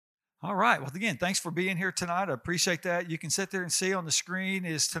All right. Well, again, thanks for being here tonight. I appreciate that. You can sit there and see on the screen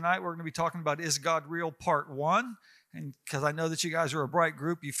is tonight we're going to be talking about Is God Real Part 1. And because I know that you guys are a bright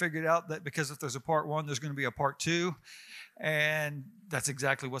group, you figured out that because if there's a Part 1, there's going to be a Part 2. And that's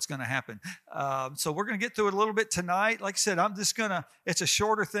exactly what's going to happen. So we're going to get through it a little bit tonight. Like I said, it's a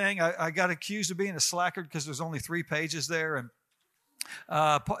shorter thing. I got accused of being a slacker because there's only 3 pages there.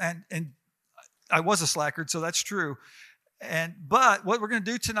 And I was a slacker, so that's true. But what we're going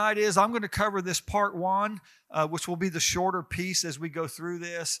to do tonight is I'm going to cover this part 1, which will be the shorter piece as we go through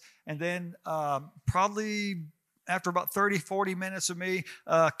this. And then probably after about 30, 40 minutes of me,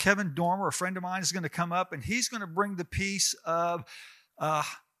 Kevin Dormer, a friend of mine, is going to come up and he's going to bring the piece of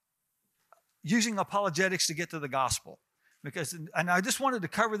using apologetics to get to the gospel. And I just wanted to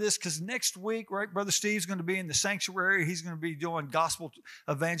cover this because next week, right, Brother Steve's going to be in the sanctuary. He's going to be doing gospel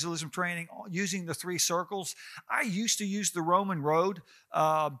evangelism training using the 3 circles. I used to use the Roman road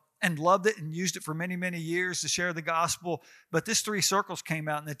and loved it and used it for many, many years to share the gospel. But this 3 circles came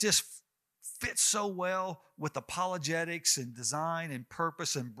out and it just fits so well with apologetics and design and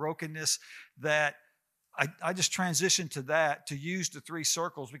purpose and brokenness that I just transitioned to that, to use the 3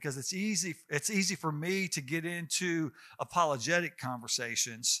 circles, because it's easy for me to get into apologetic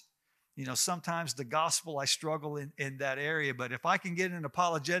conversations. You know, sometimes the gospel, I struggle in that area, but if I can get an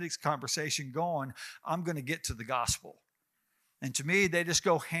apologetics conversation going, I'm going to get to the gospel. And to me, they just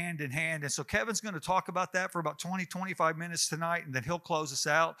go hand in hand. And so Kevin's going to talk about that for about 20, 25 minutes tonight, and then he'll close us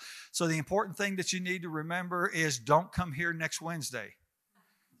out. So the important thing that you need to remember is don't come here next Wednesday.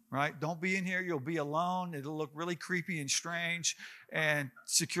 Right? Don't be in here. You'll be alone. It'll look really creepy and strange, and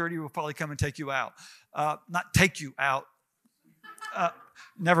security will probably come and take you out. Not take you out.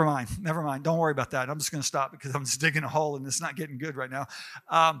 Never mind. Don't worry about that. I'm just going to stop because I'm just digging a hole and it's not getting good right now.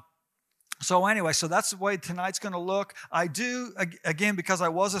 So that's the way tonight's going to look. I do, again, because I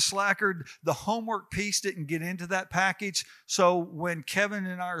was a slacker, the homework piece didn't get into that package. So when Kevin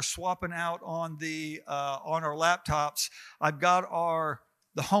and I are swapping out on our laptops, I've got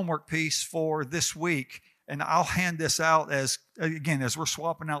the homework piece for this week, and I'll hand this out as we're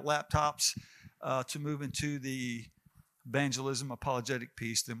swapping out laptops to move into the evangelism apologetic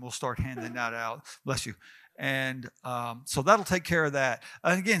piece, then we'll start handing that out. Bless you. And so that'll take care of that.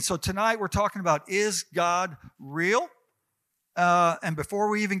 And again, so tonight we're talking about, is God real? And before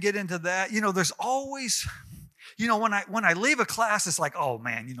we even get into that, there's always, when I leave a class, it's like, oh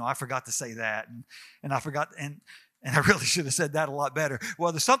man, I forgot to say that, and I forgot, and I really should have said that a lot better.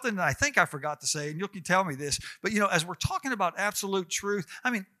 Well, there's something that I think I forgot to say, and you can tell me this. But, as we're talking about absolute truth,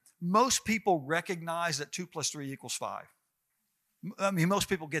 most people recognize that 2 + 3 = 5. Most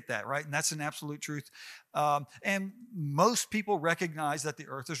people get that, right? And that's an absolute truth. And most people recognize that the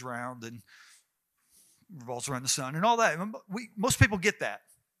earth is round and revolves around the sun and all that. Most people get that.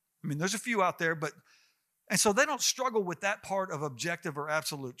 There's a few out there, and so they don't struggle with that part of objective or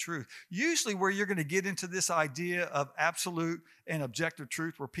absolute truth. Usually where you're going to get into this idea of absolute and objective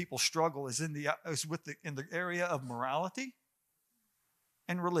truth where people struggle is in the area of morality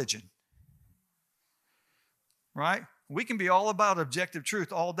and religion. Right? We can be all about objective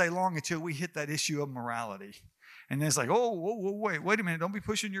truth all day long until we hit that issue of morality. And then it's like, wait a minute, don't be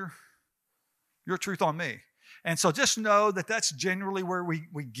pushing your truth on me. And so just know that that's generally where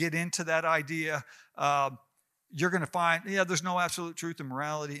we get into that idea. You're going to find, there's no absolute truth in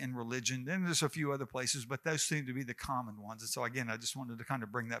morality and religion. Then there's a few other places, but those seem to be the common ones. And so again, I just wanted to kind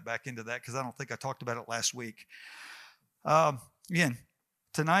of bring that back into that because I don't think I talked about it last week. Again,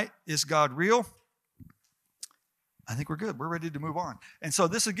 tonight, is God real? I think we're good. We're ready to move on. And so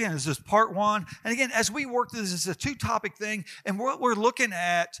this, again, is just part 1. And again, as we work through this, it's a 2-topic thing. And what we're looking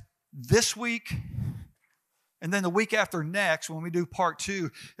at this week and then the week after next, when we do part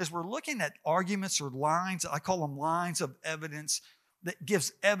 2, is we're looking at arguments or lines, I call them lines of evidence, that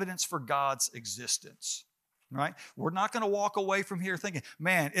gives evidence for God's existence. Right? We're not going to walk away from here thinking,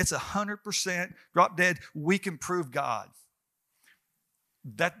 man, it's 100% drop dead, we can prove God.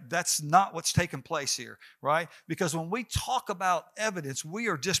 That's not what's taking place here, right? Because when we talk about evidence, we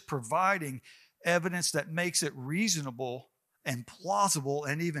are just providing evidence that makes it reasonable and plausible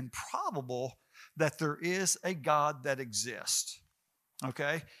and even probable that there is a God that exists,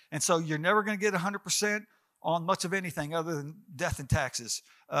 okay? And so you're never going to get 100% on much of anything other than death and taxes.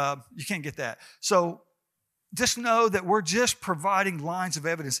 You can't get that. So just know that we're just providing lines of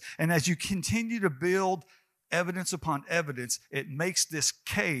evidence. And as you continue to build evidence upon evidence, it makes this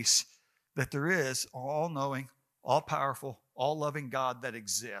case that there is an all-knowing, all-powerful, all-loving God that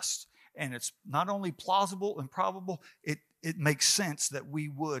exists. And it's not only plausible and probable, it makes sense that we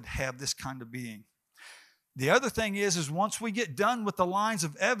would have this kind of being. The other thing is once we get done with the lines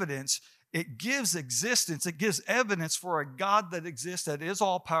of evidence, it gives existence, it gives evidence for a God that exists, that is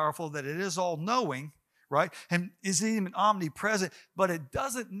all powerful, that it is all knowing, right? And is even omnipresent, but it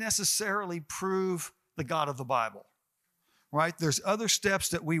doesn't necessarily prove the God of the Bible, right? There's other steps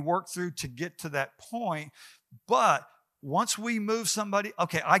that we work through to get to that point. But once we move somebody,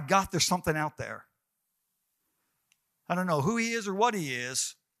 okay, I got there's something out there. I don't know who he is or what he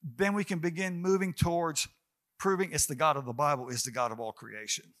is. Then we can begin moving towards proving it's the God of the Bible, is the God of all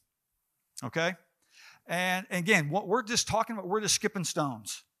creation. Okay? And again, what we're just talking about, we're just skipping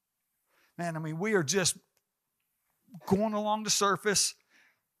stones. Man, I mean, we are just going along the surface.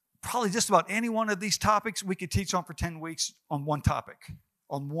 Probably just about any one of these topics we could teach on for 10 weeks on one topic,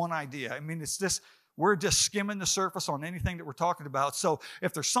 on one idea. I mean, it's just, we're just skimming the surface on anything that we're talking about. So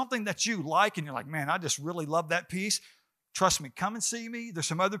if there's something that you like and you're like, man, I just really love that piece, trust me, come and see me. There's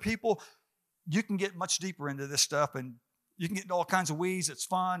some other people. You can get much deeper into this stuff and you can get into all kinds of weeds. It's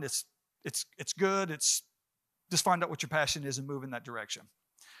fun. It's good. It's just find out what your passion is and move in that direction.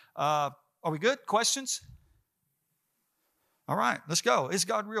 Are we good? Questions? All right, let's go. Is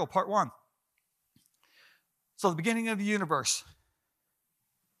God real? Part 1. So the beginning of the universe.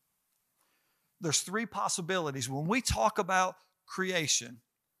 There's 3 possibilities. When we talk about creation,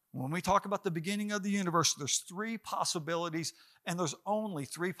 when we talk about the beginning of the universe, there's 3 possibilities, and there's only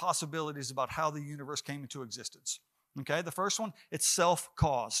 3 possibilities about how the universe came into existence. Okay, the first one, it's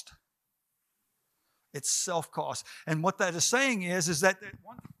self-caused. It's self-caused. And what that is saying is that at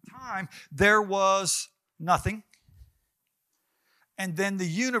one time there was nothing, and then the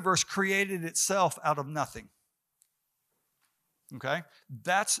universe created itself out of nothing. Okay,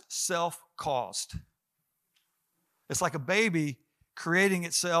 that's self-caused. It's like a baby creating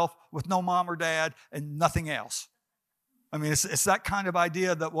itself with no mom or dad and nothing else. I mean, it's that kind of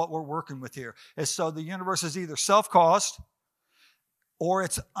idea that what we're working with here is, so the universe is either self-caused or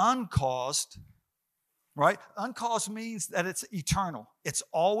it's uncaused, right? Uncaused means that it's eternal. It's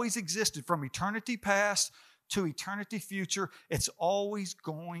always existed from eternity past to eternity future. It's always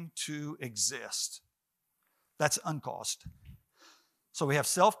going to exist. That's uncaused. So we have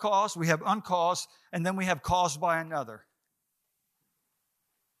self-caused, we have uncaused, and then we have caused by another.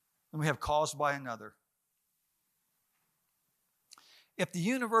 And we have caused by another. If the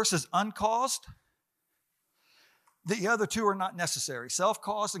universe is uncaused, the other 2 are not necessary.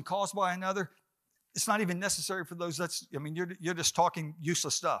 Self-caused and caused by another, it's not even necessary for those. You're just talking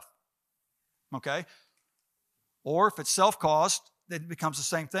useless stuff. Okay? Or if it's self-caused, then it becomes the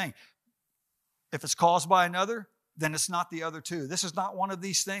same thing. If it's caused by another, then it's not the other 2. This is not one of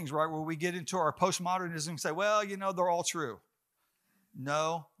these things, right, where we get into our postmodernism and say, well, they're all true.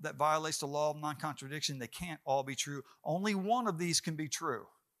 No, that violates the law of non-contradiction. They can't all be true. Only one of these can be true.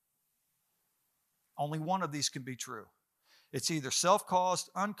 Only one of these can be true. It's either self-caused,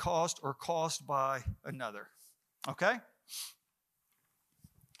 uncaused, or caused by another. Okay?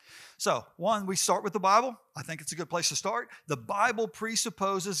 So, 1, we start with the Bible. I think it's a good place to start. The Bible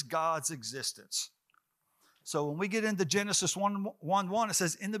presupposes God's existence. So when we get into Genesis 1:1, it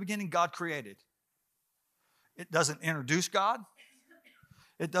says, in the beginning, God created. It doesn't introduce God.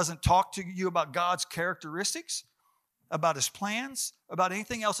 It doesn't talk to you about God's characteristics, about his plans, about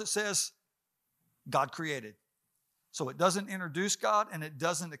anything else. It says God created. So it doesn't introduce God and it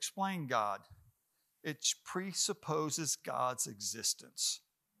doesn't explain God. It presupposes God's existence.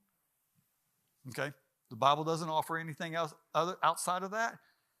 Okay? The Bible doesn't offer anything else outside of that.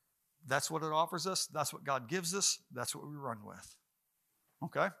 That's what it offers us. That's what God gives us. That's what we run with.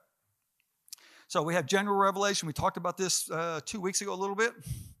 Okay? So we have general revelation. We talked about this 2 weeks ago a little bit.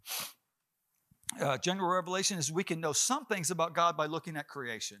 General revelation is we can know some things about God by looking at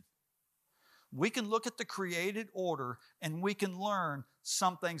creation. We can look at the created order and we can learn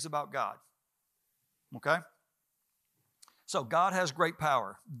some things about God. Okay? So God has great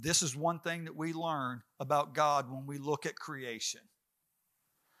power. This is one thing that we learn about God when we look at creation.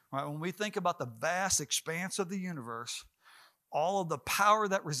 Right? When we think about the vast expanse of the universe, all of the power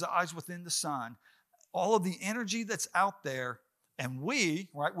that resides within the sun, all of the energy that's out there, and we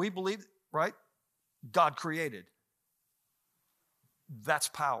believe, right, God created. That's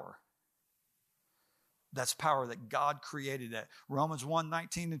power. That's power that God created that. Romans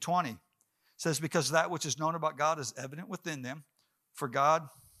 1:19 and 20 says, because that which is known about God is evident within them. For God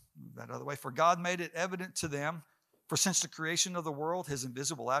made it evident to them. For since the creation of the world, his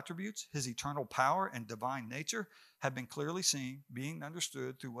invisible attributes, his eternal power and divine nature have been clearly seen, being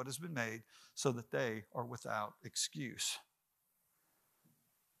understood through what has been made, so that they are without excuse.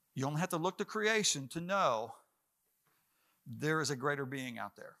 You only have to look to creation to know there is a greater being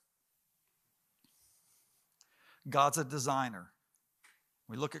out there. God's a designer.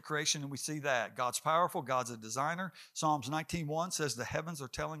 We look at creation and we see that. God's powerful. God's a designer. Psalms 19:1 says the heavens are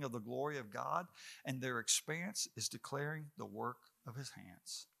telling of the glory of God, and their expanse is declaring the work of his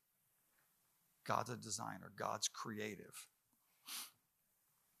hands. God's a designer. God's creative.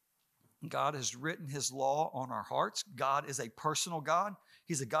 God has written his law on our hearts. God is a personal God.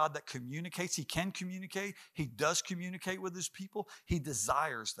 He's a God that communicates. He can communicate. He does communicate with his people. He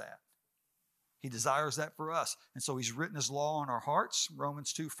desires that. He desires that for us. And so he's written his law on our hearts,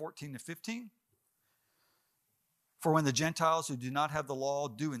 Romans 2:14-15. For when the Gentiles who do not have the law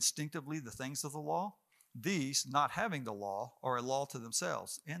do instinctively the things of the law, these, not having the law, are a law to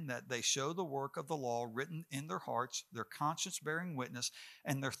themselves, in that they show the work of the law written in their hearts, their conscience bearing witness,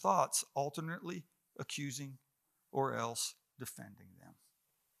 and their thoughts alternately accusing or else defending them.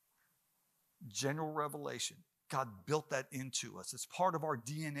 General revelation. God built that into us. It's part of our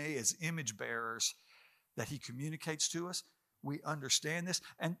DNA as image bearers that he communicates to us. We understand this.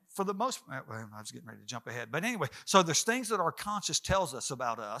 And for the most part, well, I was getting ready to jump ahead. But anyway, so there's things that our conscience tells us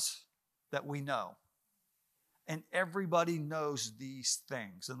about us that we know. And everybody knows these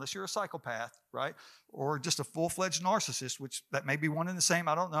things, unless you're a psychopath, right? Or just a full-fledged narcissist, which that may be one and the same,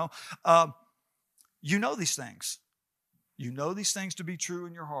 I don't know. You know these things. You know these things to be true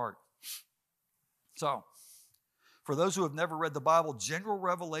in your heart. So, for those who have never read the Bible, general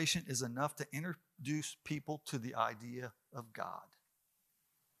revelation is enough to introduce people to the idea of God.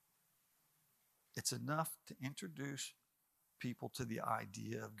 It's enough to introduce people to the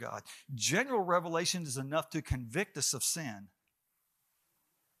idea of God. General revelation is enough to convict us of sin.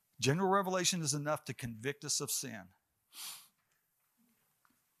 General revelation is enough to convict us of sin.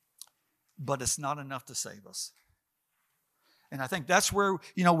 But it's not enough to save us. And I think that's where,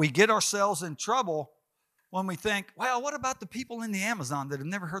 we get ourselves in trouble when we think, well, what about the people in the Amazon that have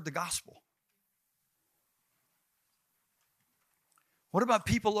never heard the gospel? What about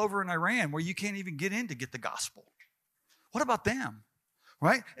people over in Iran where you can't even get in to get the gospel? What about them?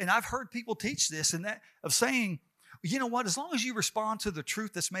 Right? And I've heard people teach this and that of saying, you know what, as long as you respond to the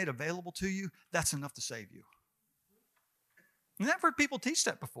truth that's made available to you, that's enough to save you. And I've heard people teach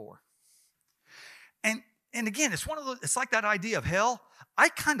that before. And again, it's like that idea of hell. I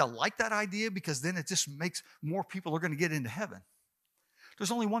kind of like that idea because then it just makes more people are going to get into heaven.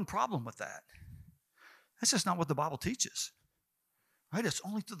 There's only one problem with that. That's just not what the Bible teaches. Right? It's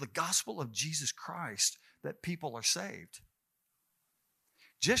only through the gospel of Jesus Christ that people are saved.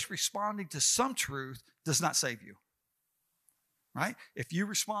 Just responding to some truth does not save you. Right? If you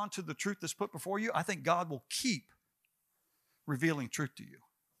respond to the truth that's put before you, I think God will keep revealing truth to you.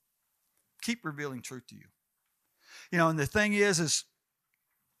 Keep revealing truth to you. And the thing is,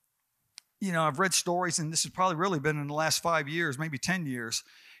 I've read stories, and this has probably really been in the last 5 years, maybe 10 years.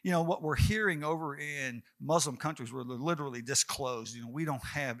 What we're hearing over in Muslim countries where they're literally just closed. We don't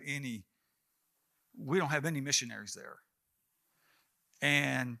have any missionaries there.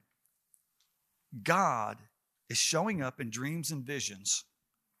 And God is showing up in dreams and visions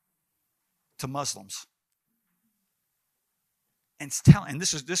to Muslims. And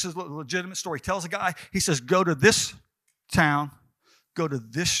this is a legitimate story. He tells a guy, he says, go to this town, go to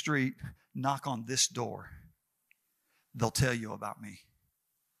this street, knock on this door. They'll tell you about me.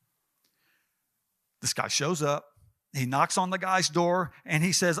 This guy shows up. He knocks on the guy's door, and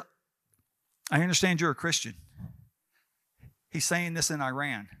he says, I understand you're a Christian. He's saying this in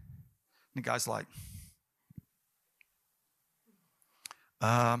Iran. And the guy's like,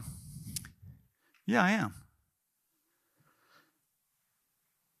 yeah, I am.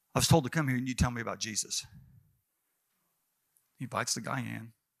 I was told to come here and you tell me about Jesus. He invites the guy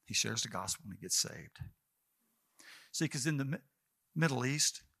in. He shares the gospel and he gets saved. See, because in the Middle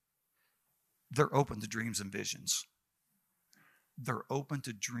East, they're open to dreams and visions. They're open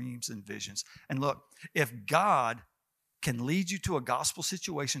to dreams and visions. And look, if God can lead you to a gospel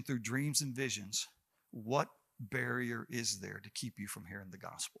situation through dreams and visions, what barrier is there to keep you from hearing the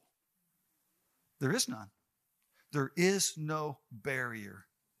gospel? There is none. There is no barrier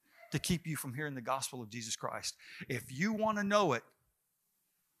to keep you from hearing the gospel of Jesus Christ. If you want to know it,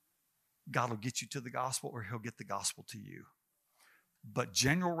 God will get you to the gospel or he'll get the gospel to you. But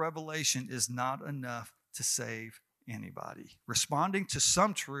general revelation is not enough to save anybody. Responding to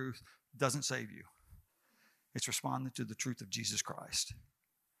some truth doesn't save you. It's responding to the truth of Jesus Christ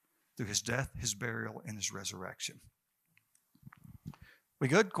through his death, his burial, and his resurrection. We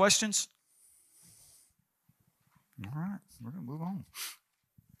good? Questions? All right, we're going to move on.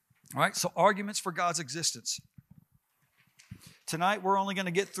 All right, so arguments for God's existence. Tonight, we're only going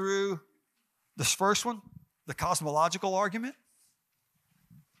to get through this first one, the cosmological argument.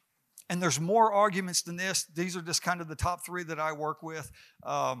 And there's more arguments than this. These are just kind of the top three that I work with.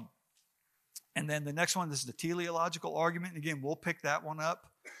 And then the next one is the teleological argument. And again, we'll pick that one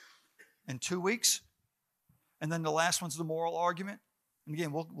up in 2 weeks. And then the last one's the moral argument. And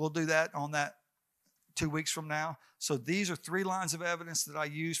again, we'll do that on that 2 weeks from now. So these are 3 lines of evidence that I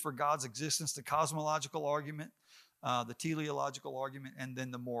use for God's existence: the cosmological argument, the teleological argument, and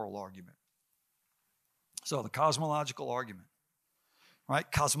then the moral argument. So the cosmological argument, right?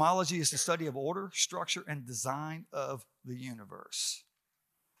 Cosmology is the study of order, structure, and design of the universe.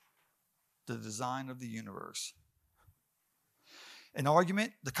 The design of the universe. An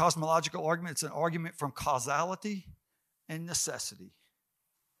argument, the cosmological argument, it's an argument from causality and necessity.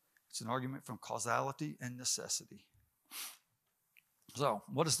 It's an argument from causality and necessity. So,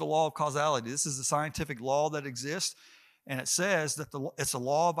 what is the law of causality? This is a scientific law that exists, and it says that it's a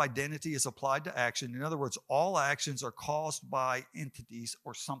law of identity is applied to action. In other words, all actions are caused by entities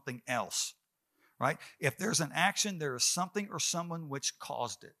or something else, right? If there's an action, there is something or someone which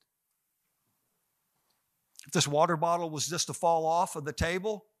caused it. If this water bottle was just to fall off of the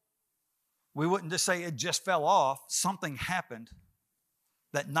table, we wouldn't just say it just fell off. Something happened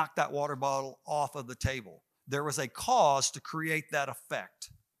that knocked that water bottle off of the table. There was a cause to create that effect,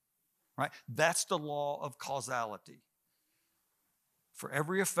 right? That's the law of causality. For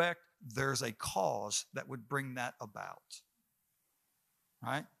every effect, there's a cause that would bring that about,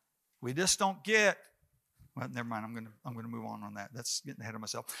 right? We just don't get, well, never mind, I'm going to move on that. That's getting ahead of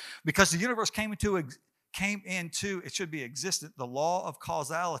myself. Because the universe came into, it should be existent. The law of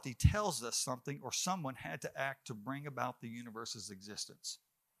causality tells us something or someone had to act to bring about the universe's existence.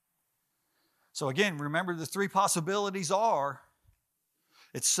 So again, remember the 3 possibilities are: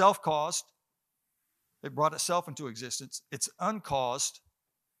 it's self-caused, it brought itself into existence; it's uncaused,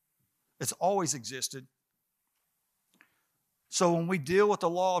 it's always existed. So when we deal with the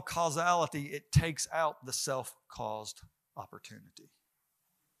law of causality, it takes out the self-caused opportunity.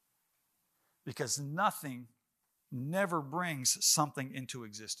 Because nothing never brings something into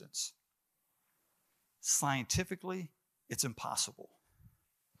existence. Scientifically, it's impossible.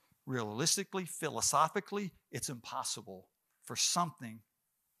 Realistically, philosophically, it's impossible for something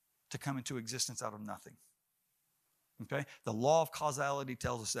to come into existence out of nothing. Okay? The law of causality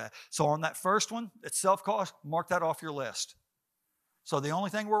tells us that. So on that first one, it's self-caused, mark that off your list. So the only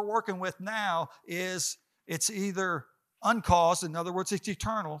thing we're working with now is it's either uncaused, in other words, it's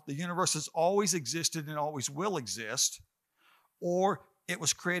eternal. The universe has always existed and always will exist, or it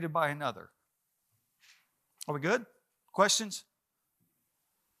was created by another. Are we good? Questions?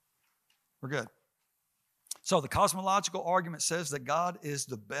 We're good. So the cosmological argument says that God is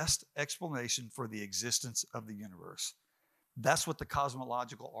the best explanation for the existence of the universe. That's what the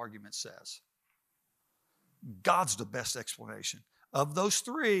cosmological argument says. God's the best explanation. Of those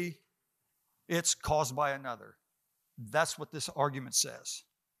 3, it's caused by another. That's what this argument says.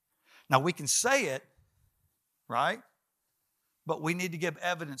 Now, we can say it, right? But we need to give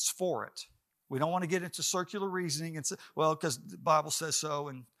evidence for it. We don't want to get into circular reasoning and say, well, because the Bible says so,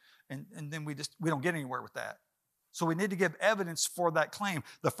 and then we don't get anywhere with that. So we need to give evidence for that claim.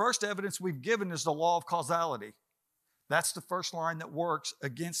 The first evidence we've given is the law of causality. That's the first line that works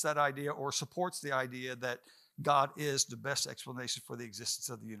against that idea or supports the idea that God is the best explanation for the existence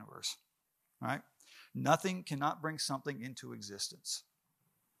of the universe, right? Nothing cannot bring something into existence.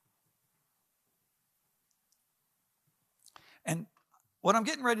 And what I'm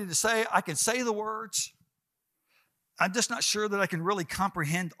getting ready to say, I can say the words. I'm just not sure that I can really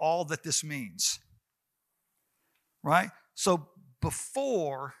comprehend all that this means. Right? So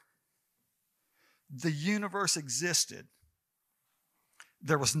before the universe existed,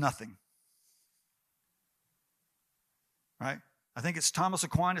 there was nothing. Right? I think it's Thomas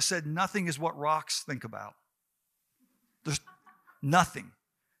Aquinas said, nothing is what rocks think about. There's nothing.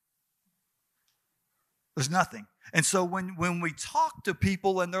 There's nothing. And so when we talk to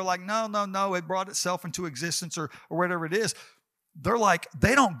people and they're like, no, it brought itself into existence or whatever it is, they're like,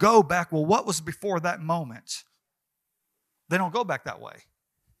 they don't go back, well, what was before that moment? They don't go back that way.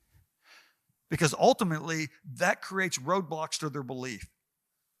 Because ultimately, that creates roadblocks to their belief.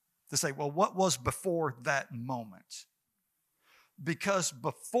 To say, well, what was before that moment? Because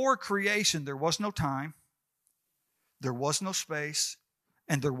before creation, there was no time, there was no space,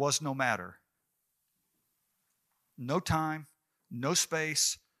 and there was no matter. No time, no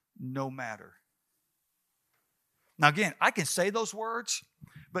space, no matter. Now again, I can say those words,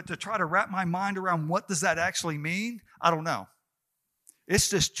 but to try to wrap my mind around what does that actually mean, I don't know. It's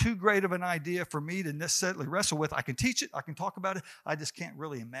just too great of an idea for me to necessarily wrestle with. I can teach it, I can talk about it, I just can't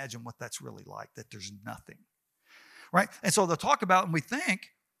really imagine what that's really like, that there's nothing. Right? And so they'll talk about, and we think,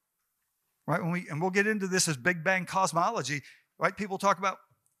 right? And we'll get into this as Big Bang cosmology, right? People talk about,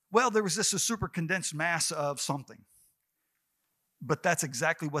 well, there was this a super condensed mass of something. But that's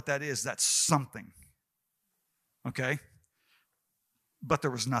exactly what that is. That's something. Okay? But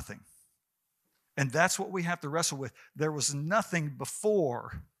there was nothing. And that's what we have to wrestle with. There was nothing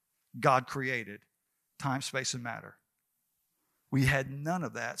before God created time, space, and matter. We had none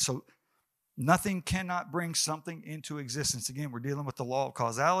of that. So nothing cannot bring something into existence. Again, we're dealing with the law of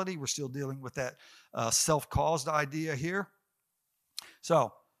causality. We're still dealing with that self-caused idea here.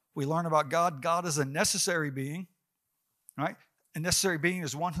 So we learn about God. God is a necessary being, right? A necessary being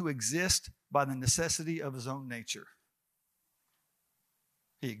is one who exists by the necessity of his own nature.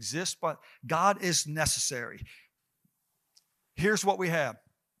 He exists, but God is necessary. Here's what we have.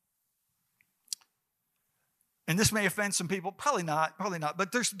 And this may offend some people. Probably not.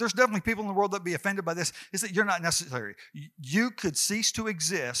 But there's definitely people in the world that be offended by this, is that you're not necessary. You could cease to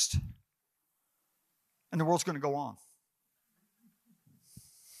exist, and the world's going to go on.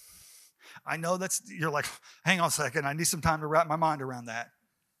 I know you're like, hang on a second. I need some time to wrap my mind around that,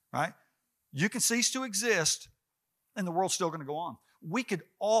 right? You can cease to exist, and the world's still going to go on. We could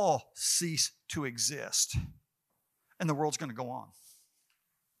all cease to exist, and the world's going to go on.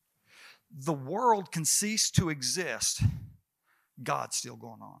 The world can cease to exist. God's still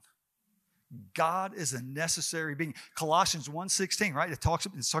going on. God is a necessary being. Colossians 1:16, right? It's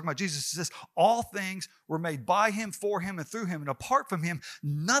talking about Jesus. It says, all things were made by him, for him, and through him. And apart from him,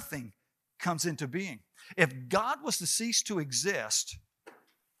 nothing comes into being. If God was to cease to exist,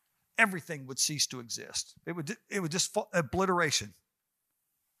 everything would cease to exist. It would just fall, obliteration.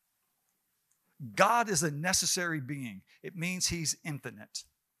 God is a necessary being. It means he's infinite.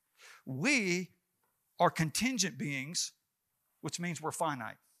 We are contingent beings, which means we're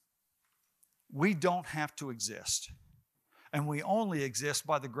finite. We don't have to exist. And we only exist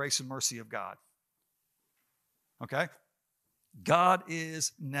by the grace and mercy of God. Okay? God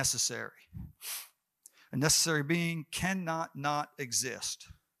is necessary. A necessary being cannot not exist.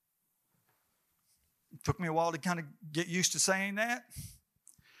 It took me a while to kind of get used to saying that.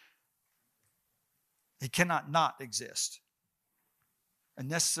 He cannot not exist. A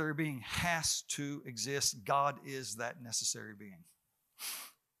necessary being has to exist. God is that necessary being.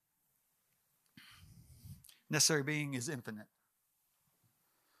 Necessary being is infinite.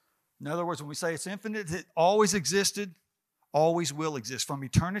 In other words, when we say it's infinite, it always existed, always will exist. From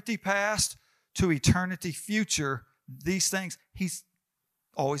eternity past to eternity future, these things, he's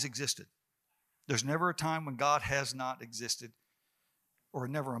always existed. There's never a time when God has not existed, or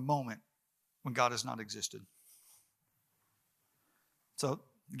never a moment when God has not existed. So,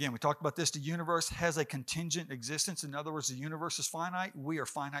 again, we talked about this. The universe has a contingent existence. In other words, the universe is finite. We are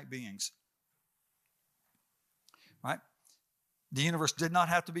finite beings. Right? The universe did not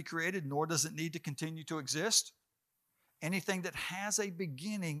have to be created, nor does it need to continue to exist. Anything that has a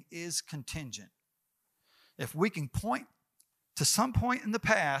beginning is contingent. If we can point to some point in the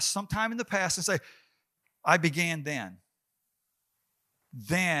past, sometime in the past, and say, I began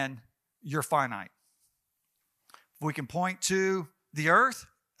then you're finite. If we can point to the earth,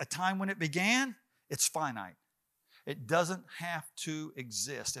 a time when it began, it's finite. It doesn't have to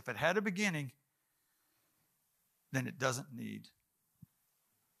exist. If it had a beginning, then it doesn't need,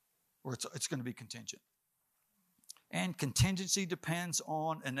 or it's going to be contingent. And contingency depends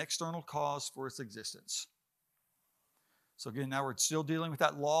on an external cause for its existence. So again, now we're still dealing with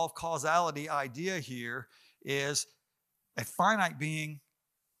that law of causality idea here, is a finite being,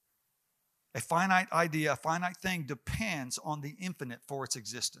 a finite idea, a finite thing depends on the infinite for its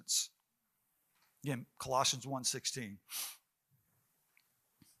existence. Again, Colossians 1:16.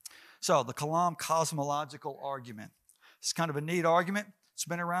 So the Kalam cosmological argument. It's kind of a neat argument. It's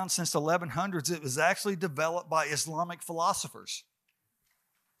been around since the 1100s. It was actually developed by Islamic philosophers.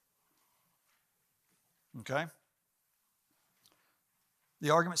 Okay?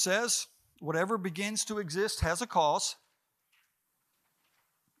 The argument says, whatever begins to exist has a cause.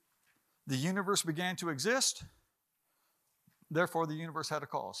 The universe began to exist, therefore the universe had a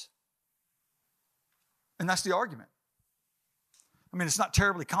cause. And that's the argument. I mean, it's not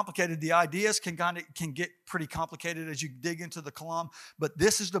terribly complicated. The ideas can get pretty complicated as you dig into the Kalam, but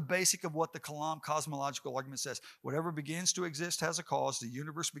this is the basic of what the Kalam cosmological argument says. Whatever begins to exist has a cause. The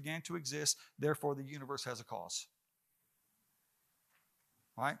universe began to exist, therefore the universe has a cause.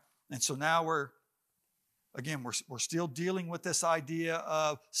 All right? And so now we're still dealing with this idea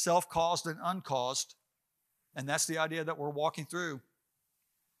of self-caused and uncaused, and that's the idea that we're walking through.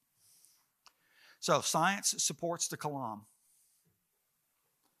 So science supports the Kalam.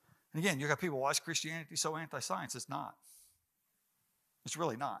 And again, you got people, why is Christianity so anti-science? It's not. It's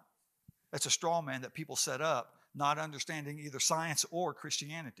really not. That's a straw man that people set up, not understanding either science or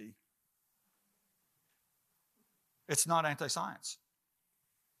Christianity. It's not anti-science,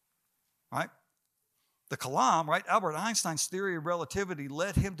 right? The Kalam, right? Albert Einstein's theory of relativity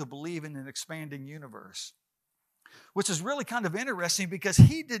led him to believe in an expanding universe, which is really kind of interesting because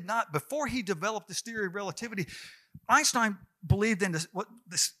he did not, before he developed this theory of relativity, Einstein believed in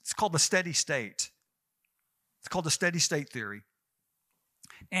it's called the steady state. It's called the steady state theory.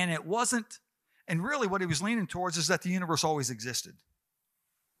 And it wasn't, and really what he was leaning towards is that the universe always existed.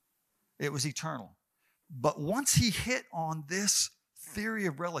 It was eternal. But once he hit on this theory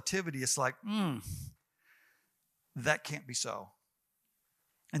of relativity, it's like, that can't be so.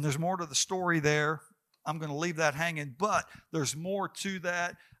 And there's more to the story there. I'm going to leave that hanging, but there's more to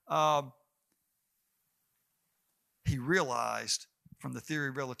that. He realized from the theory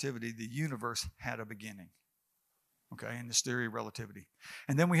of relativity, the universe had a beginning. Okay, in this theory of relativity.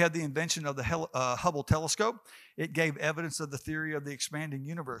 And then we had the invention of the Hubble telescope. It gave evidence of the theory of the expanding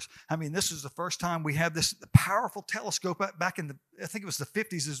universe. I mean, this is the first time we have this powerful telescope back in I think it was the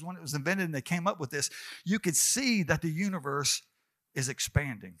 50s is when it was invented and they came up with this. You could see that the universe is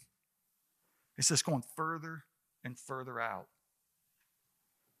expanding. It's just going further and further out.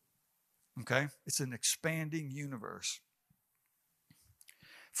 Okay, it's an expanding universe.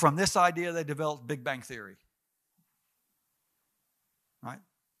 From this idea, they developed Big Bang Theory. Right?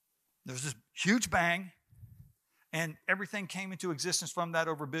 There's this huge bang, and everything came into existence from that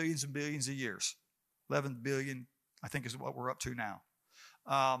over billions and billions of years. 11 billion, I think, is what we're up to now.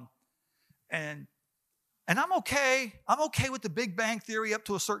 And I'm okay. I'm okay with the Big Bang Theory up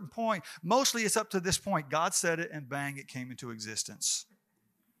to a certain point. Mostly it's up to this point. God said it, and bang, it came into existence.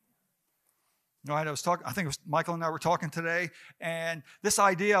 Right? I think it was Michael and I were talking today, and this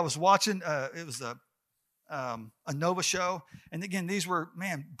idea I was watching, it was a Nova show. And again, these were,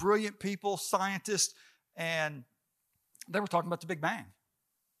 brilliant people, scientists, and they were talking about the Big Bang.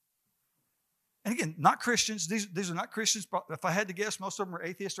 And again, not Christians. These are not Christians. If I had to guess, most of them are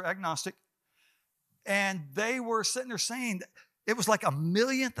atheist or agnostic. And they were sitting there saying that it was like a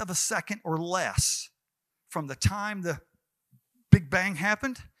millionth of a second or less from the time the Big Bang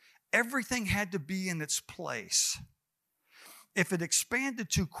happened. Everything had to be in its place. If it expanded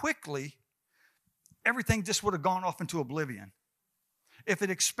too quickly, everything just would have gone off into oblivion. If it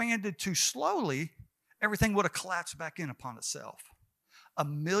expanded too slowly, everything would have collapsed back in upon itself. A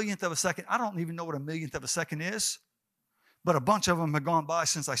millionth of a second. I don't even know what a millionth of a second is, but a bunch of them have gone by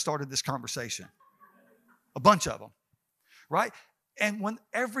since I started this conversation. A bunch of them, right? And when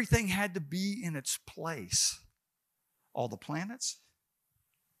everything had to be in its place, all the planets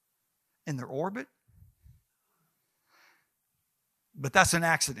in their orbit, but that's an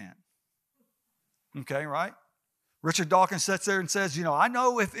accident. Okay, right? Richard Dawkins sits there and says, I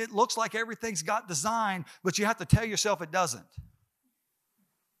know if it looks like everything's got design, but you have to tell yourself it doesn't.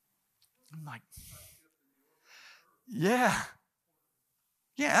 I'm like, yeah,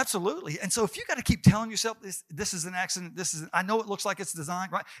 absolutely. And so if you got to keep telling yourself this is an accident, I know it looks like it's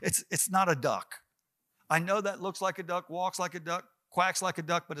designed, right? It's not a duck. I know that looks like a duck, walks like a duck, quacks like a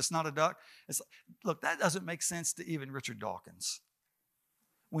duck, but it's not a duck. Look, that doesn't make sense to even Richard Dawkins.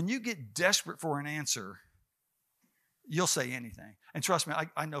 When you get desperate for an answer, you'll say anything. And trust me,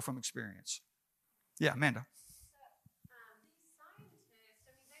 I know from experience. Yeah, Amanda. These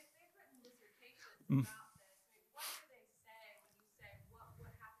scientists, they've written dissertations about this. What do they say when you say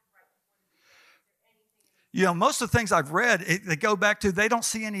what happened right before the Big Bang? Is there anything? Most of the things I've read, they go back to, they don't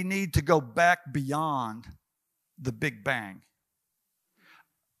see any need to go back beyond the Big Bang.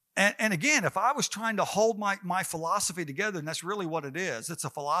 And again, if I was trying to hold my philosophy together, and that's really what it is, it's a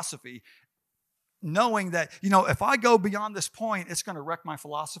philosophy, knowing that, if I go beyond this point, it's going to wreck my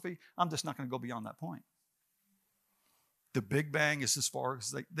philosophy, I'm just not going to go beyond that point. The Big Bang is as far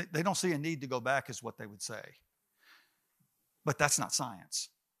as they don't see a need to go back is what they would say. But that's not science.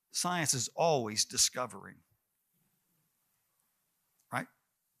 Science is always discovering. Right?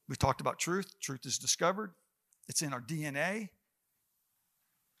 We talked about truth. Truth is discovered. It's in our DNA.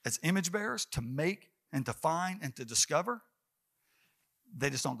 As image bearers, to make and to find and to discover,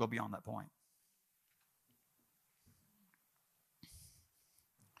 they just don't go beyond that point.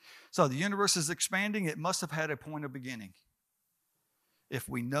 So the universe is expanding. It must have had a point of beginning. If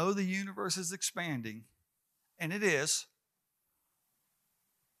we know the universe is expanding, and it is,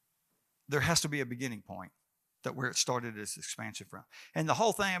 there has to be a beginning point that where it started its expansion from. And the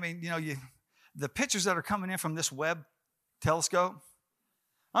whole thing, the pictures that are coming in from this Webb telescope,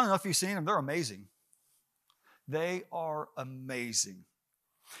 I don't know if you've seen them. They're amazing. They are amazing.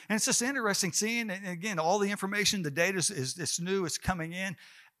 And it's just interesting seeing, and again, all the information, the data is new. It's coming in.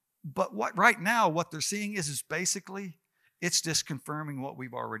 But right now, what they're seeing is basically, it's just confirming what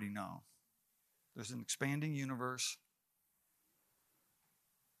we've already known. There's an expanding universe.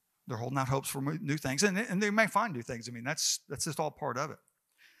 They're holding out hopes for new things, and they may find new things. I mean, that's just all part of it.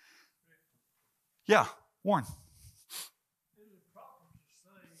 Yeah, Warren. Is it proper to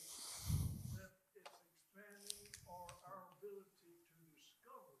say that it's expanding or our ability to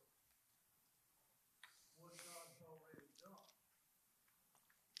discover what God's already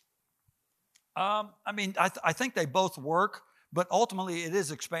done? I mean, I think they both work, but ultimately it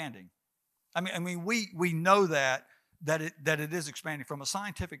is expanding. I mean, we know that it is expanding from a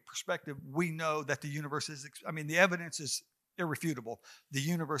scientific perspective. We know that the universe is. I mean, the evidence is irrefutable. The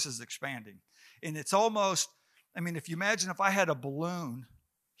universe is expanding, and it's almost. I mean, if you imagine if I had a balloon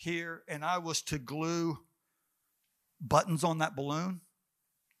here and I was to glue buttons on that balloon,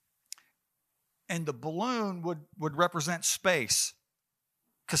 and the balloon would represent space,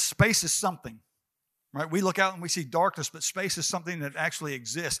 because space is something. Right? We look out and we see darkness, but space is something that actually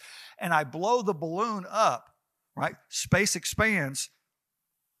exists. And I blow the balloon up, right? Space expands,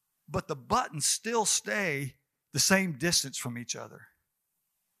 but the buttons still stay the same distance from each other.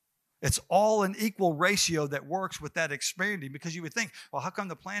 It's all an equal ratio that works with that expanding, because you would think, well, how come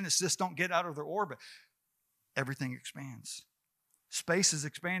the planets just don't get out of their orbit? Everything expands. Space is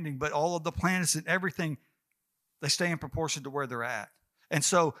expanding, but all of the planets and everything, they stay in proportion to where they're at. And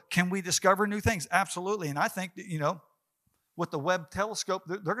so, can we discover new things? Absolutely. And I think that, with the Webb telescope,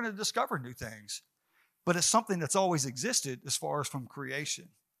 they're going to discover new things. But it's something that's always existed as far as from creation.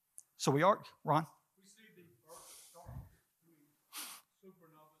 So we are, Ron? We see the birth of stars,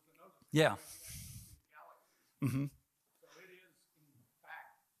 supernovas and other things. Yeah. Galaxies. Mm-hmm. So it is, in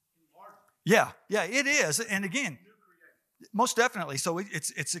fact, enlarging. Yeah, it is. And again, most definitely. So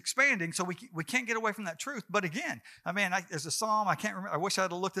it's expanding. So we can't get away from that truth. But again, I mean, there's a psalm, I can't remember. I wish I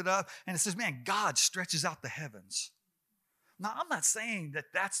had looked it up. And it says, man, God stretches out the heavens. Now, I'm not saying that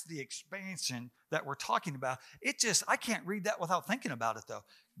that's the expansion that we're talking about. I can't read that without thinking about it, though.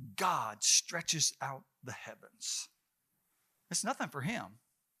 God stretches out the heavens. It's nothing for him.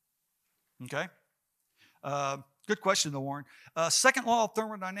 Okay? Good question, though, Warren. Second law of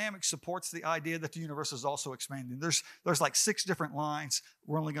thermodynamics supports the idea that the universe is also expanding. There's like 6 different lines.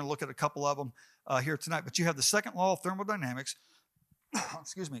 We're only going to look at a couple of them here tonight. But you have the second law of thermodynamics.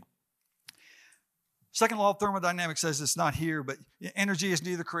 Excuse me. Second law of thermodynamics says it's not here, but energy is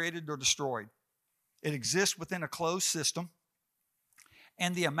neither created nor destroyed. It exists within a closed system,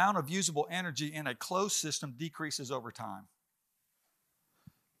 and the amount of usable energy in a closed system decreases over time.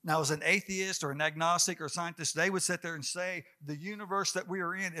 Now, as an atheist or an agnostic or a scientist, they would sit there and say, the universe that we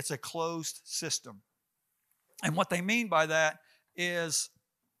are in, it's a closed system. And what they mean by that is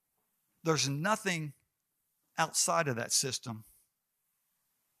there's nothing outside of that system.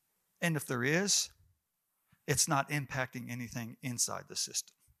 And if there is, it's not impacting anything inside the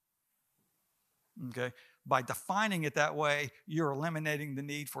system. Okay? By defining it that way, you're eliminating the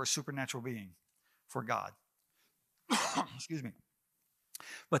need for a supernatural being, for God. Excuse me.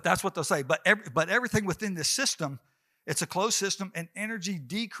 But that's what they'll say. But everything within this system, it's a closed system, and energy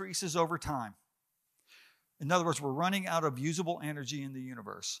decreases over time. In other words, we're running out of usable energy in the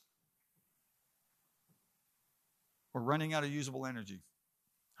universe. We're running out of usable energy.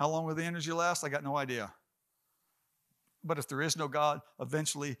 How long will the energy last? I got no idea. But if there is no God,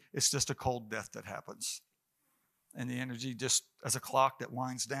 eventually it's just a cold death that happens. And the energy, just as a clock that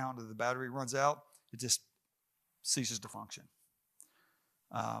winds down and the battery runs out, it just ceases to function.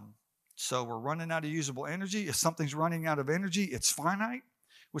 So we're running out of usable energy. If something's running out of energy, it's finite,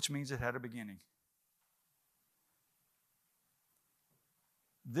 which means it had a beginning.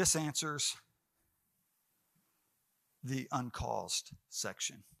 This answers the uncaused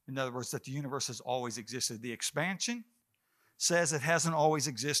section. In other words, that the universe has always existed. The expansion says it hasn't always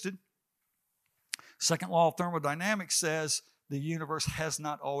existed. Second law of thermodynamics says the universe has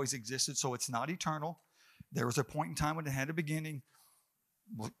not always existed, so it's not eternal. There was a point in time when it had a beginning.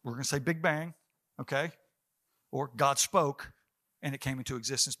 We're going to say Big Bang, okay? Or God spoke, and it came into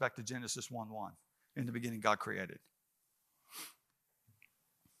existence back to Genesis 1:1. In the beginning, God created.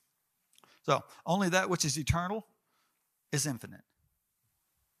 So, only that which is eternal is infinite.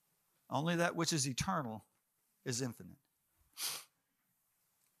 Only that which is eternal is infinite.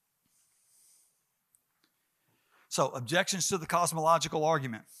 So, objections to the cosmological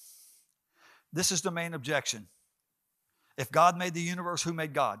argument. This is the main objection. If God made the universe, who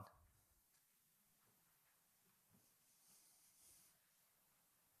made God?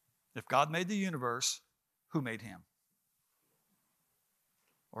 If God made the universe, who made him?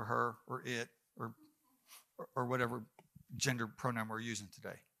 Or her, or it, or whatever gender pronoun we're using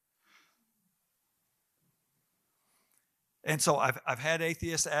today. And so I've had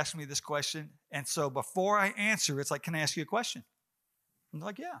atheists ask me this question. And so before I answer, it's like, can I ask you a question? I'm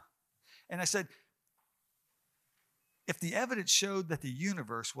like, yeah. And I said, if the evidence showed that the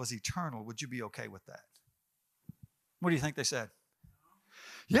universe was eternal, would you be okay with that? What do you think they said?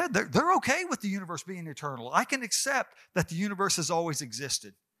 Yeah, they're okay with the universe being eternal. I can accept that the universe has always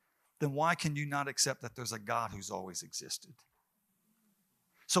existed. Then why can you not accept that there's a God who's always existed?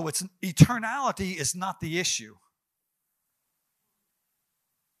 So it's eternality is not the issue.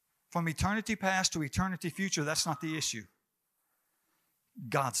 From eternity past to eternity future, that's not the issue.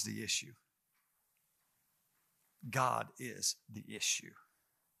 God's the issue. God is the issue.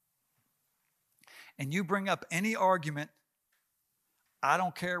 And you bring up any argument, I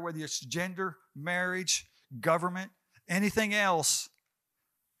don't care whether it's gender, marriage, government, anything else,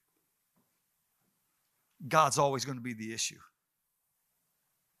 God's always going to be the issue.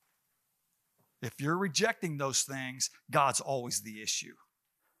 If you're rejecting those things, God's always the issue.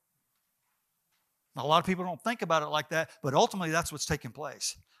 Now, a lot of people don't think about it like that, but ultimately that's what's taking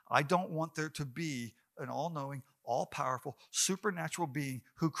place. I don't want there to be an all-knowing, all-powerful, supernatural being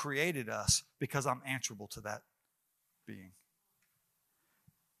who created us because I'm answerable to that being.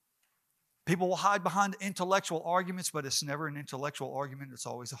 People will hide behind intellectual arguments, but it's never an intellectual argument. It's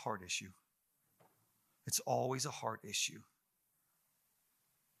always a heart issue. It's always a heart issue.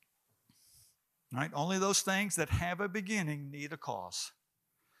 Right? Only those things that have a beginning need a cause.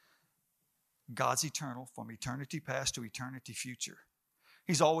 God's eternal from eternity past to eternity future.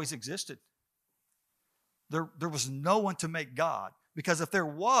 He's always existed. There was no one to make God, because if there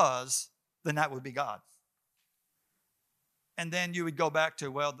was, then that would be God. And then you would go back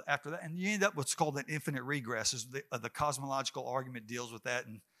to, well, after that, and you end up with what's called an infinite regress. The cosmological argument deals with that.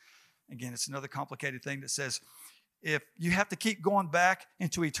 And again, it's another complicated thing that says, if you have to keep going back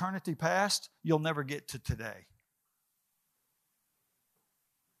into eternity past, you'll never get to today.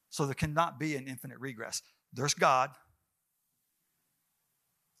 So there cannot be an infinite regress. There's God.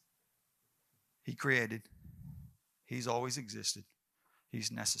 He created. He's always existed.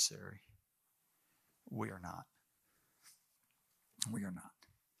 He's necessary. We are not. We are not.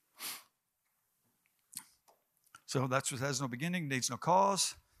 So that's what has no beginning, needs no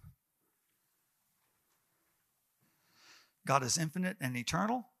cause. God is infinite and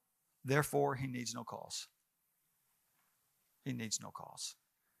eternal. Therefore, he needs no cause. He needs no cause.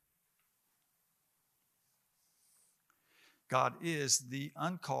 God is the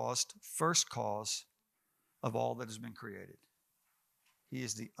uncaused first cause of all that has been created. He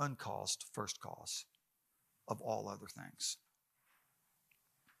is the uncaused first cause of all other things.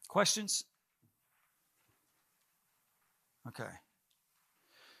 Questions? Okay.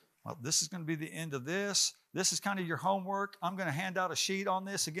 Well, this is going to be the end of this. This is kind of your homework. I'm going to hand out a sheet on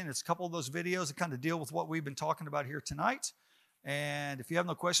this. Again, it's a couple of those videos that kind of deal with what we've been talking about here tonight. And if you have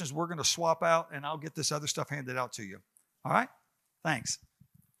no questions, we're going to swap out and I'll get this other stuff handed out to you. All right? Thanks.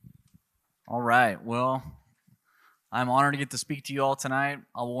 All right. Well, I'm honored to get to speak to you all tonight.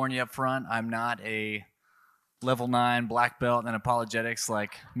 I'll warn you up front, I'm not a level 9 black belt in apologetics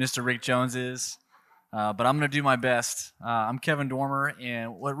like Mr. Rick Jones is, but I'm going to do my best. I'm Kevin Dormer,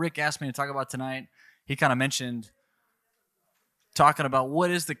 and what Rick asked me to talk about tonight, he kind of mentioned talking about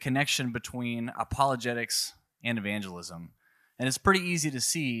what is the connection between apologetics and evangelism. And it's pretty easy to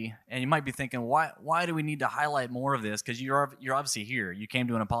see, and you might be thinking, why do we need to highlight more of this? Because you're obviously here. You came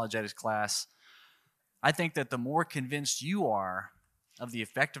to an apologetics class. I think that the more convinced you are of the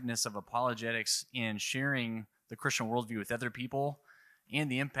effectiveness of apologetics in sharing the Christian worldview with other people and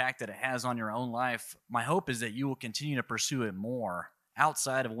the impact that it has on your own life, my hope is that you will continue to pursue it more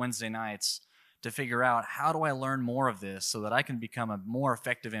outside of Wednesday nights to figure out, how do I learn more of this so that I can become a more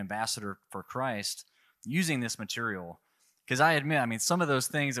effective ambassador for Christ using this material? Because I admit, some of those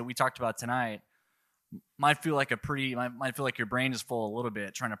things that we talked about tonight might feel like your brain is full a little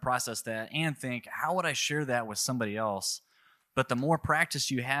bit trying to process that and think, how would I share that with somebody else? But the more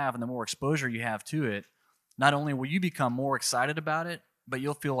practice you have and the more exposure you have to it, not only will you become more excited about it, but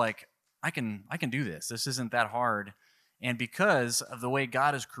you'll feel like, I can do this. This isn't that hard. And because of the way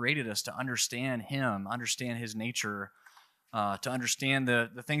God has created us to understand him, understand his nature, to understand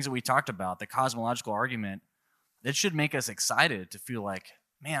the things that we talked about, the cosmological argument, it should make us excited to feel like,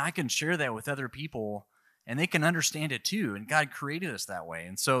 man, I can share that with other people and they can understand it too. And God created us that way.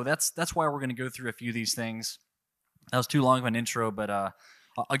 And so that's why we're going to go through a few of these things. That was too long of an intro, but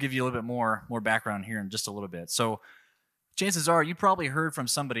I'll give you a little bit more background here in just a little bit. So chances are you probably heard from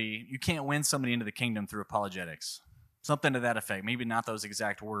somebody, you can't win somebody into the kingdom through apologetics. Something to that effect, maybe not those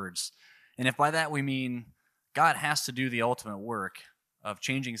exact words. And if by that we mean God has to do the ultimate work of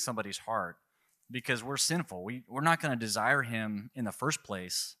changing somebody's heart, because we're sinful. We're not going to desire him in the first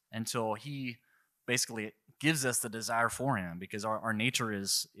place until he basically gives us the desire for him, because our nature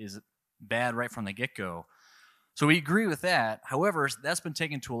is bad right from the get-go. So we agree with that. However, that's been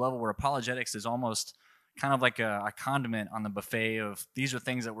taken to a level where apologetics is almost kind of like a condiment on the buffet of these are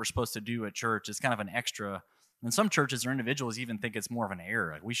things that we're supposed to do at church. It's kind of an extra. And some churches or individuals even think it's more of an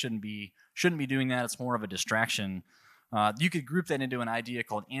error. Like we shouldn't be doing that. It's more of a distraction. You could group that into an idea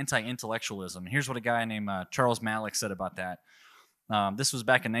called anti-intellectualism. Here's what a guy named Charles Malik said about that. This was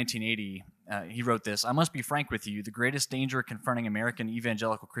back in 1980. He wrote this: "I must be frank with you. The greatest danger confronting American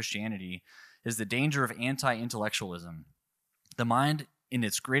evangelical Christianity is the danger of anti-intellectualism. The mind, in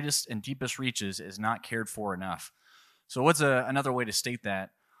its greatest and deepest reaches, is not cared for enough." So what's another way to state that?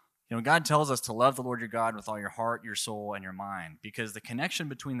 God tells us to love the Lord your God with all your heart, your soul, and your mind, because the connection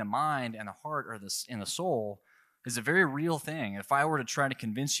between the mind and the heart and the soul is a very real thing. If I were to try to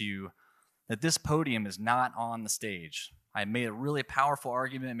convince you that this podium is not on the stage, I made a really powerful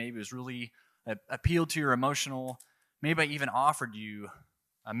argument, maybe it was really appealed to your emotional, maybe I even offered you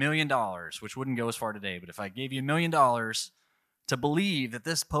 $1 million, which wouldn't go as far today, but if I gave you $1 million to believe that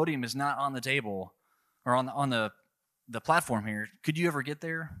this podium is not on the table or on the platform here, could you ever get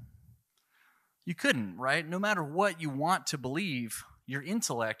there? You couldn't, right? No matter what you want to believe, your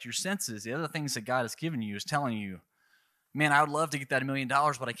intellect, your senses, the other things that God has given you is telling you, man, I would love to get that $1 million,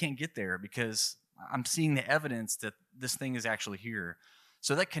 but I can't get there because I'm seeing the evidence that this thing is actually here.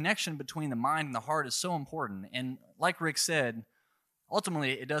 So that connection between the mind and the heart is so important. And like Rick said,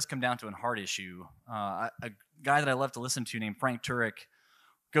 ultimately it does come down to a heart issue. A guy that I love to listen to named Frank Turek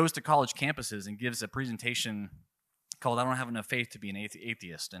goes to college campuses and gives a presentation called "I Don't Have Enough Faith to Be an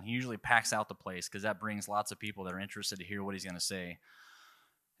Atheist." And he usually packs out the place because that brings lots of people that are interested to hear what he's going to say.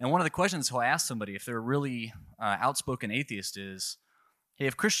 And one of the questions he'll ask somebody, if they're a really outspoken atheist, is, hey,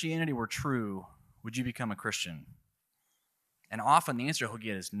 if Christianity were true, would you become a Christian? And often the answer he'll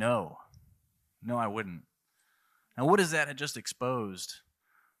get is no. No, I wouldn't. Now, what is that just exposed?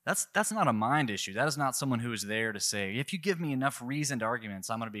 That's not a mind issue. That is not someone who is there to say, if you give me enough reasoned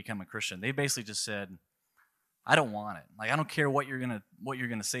arguments, I'm going to become a Christian. They basically just said, I don't want it. Like, I don't care what you're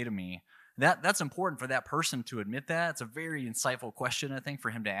gonna say to me. That's important for that person to admit that. It's a very insightful question, I think, for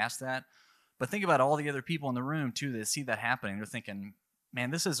him to ask that. But think about all the other people in the room too that see that happening. They're thinking,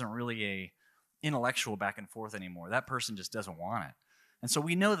 man, this isn't really a intellectual back and forth anymore. That person just doesn't want it. And so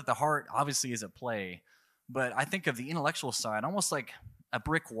we know that the heart obviously is at play, but I think of the intellectual side almost like a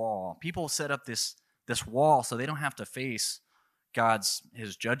brick wall. People set up this wall so they don't have to face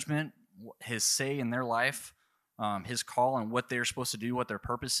his judgment, his say in their life, his call and what they're supposed to do, what their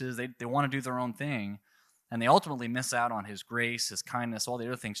purpose is. They want to do their own thing, and they ultimately miss out on his grace, his kindness, all the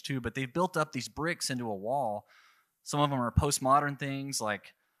other things too. But they've built up these bricks into a wall. Some of them are postmodern things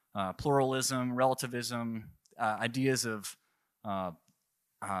like pluralism, relativism, ideas of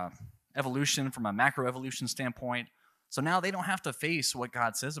evolution from a macroevolution standpoint. So now they don't have to face what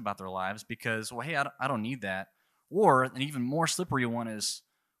God says about their lives because, well, hey, I don't need that. Or an even more slippery one is,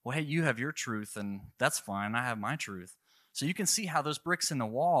 well, hey, you have your truth, and that's fine. I have my truth. So you can see how those bricks in the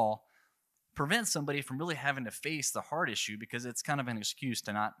wall prevent somebody from really having to face the heart issue because it's kind of an excuse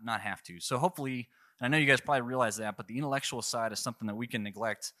to not have to. So hopefully, and I know you guys probably realize that, but the intellectual side is something that we can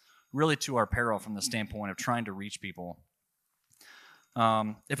neglect really to our peril from the standpoint of trying to reach people.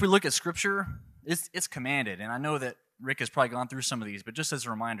 If we look at Scripture, it's commanded, and I know that Rick has probably gone through some of these, but just as a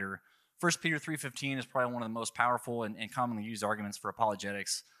reminder, 1 Peter 3:15 is probably one of the most powerful and commonly used arguments for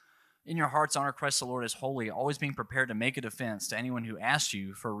apologetics. In your hearts, honor Christ the Lord as holy, always being prepared to make a defense to anyone who asks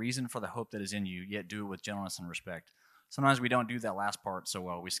you for a reason for the hope that is in you, yet do it with gentleness and respect. Sometimes we don't do that last part so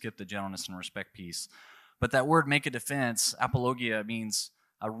well. We skip the gentleness and respect piece. But that word, make a defense, apologia, means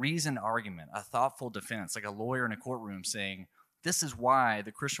a reasoned argument, a thoughtful defense, like a lawyer in a courtroom saying, this is why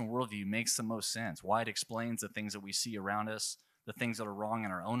the Christian worldview makes the most sense, why it explains the things that we see around us, the things that are wrong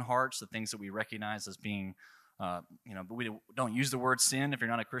in our own hearts, the things that we recognize as being, but we don't use the word sin if you're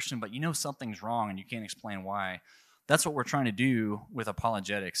not a Christian, but you know something's wrong and you can't explain why. That's what we're trying to do with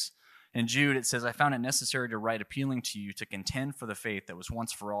apologetics. In Jude, it says, I found it necessary to write appealing to you to contend for the faith that was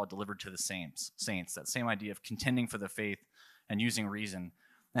once for all delivered to the saints. That same idea of contending for the faith and using reason.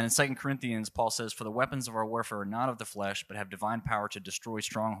 And in 2 Corinthians, Paul says, for the weapons of our warfare are not of the flesh, but have divine power to destroy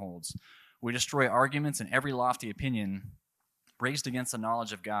strongholds. We destroy arguments and every lofty opinion raised against the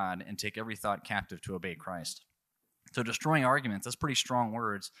knowledge of God and take every thought captive to obey Christ. So destroying arguments, that's pretty strong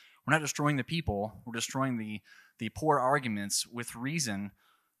words. We're not destroying the people. We're destroying the poor arguments with reason,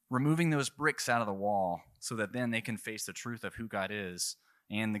 removing those bricks out of the wall so that then they can face the truth of who God is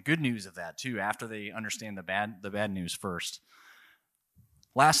and the good news of that too after they understand the bad news first.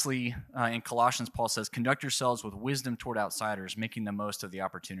 Lastly, in Colossians, Paul says, conduct yourselves with wisdom toward outsiders, making the most of the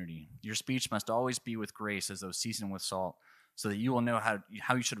opportunity. Your speech must always be with grace as though seasoned with salt, so that you will know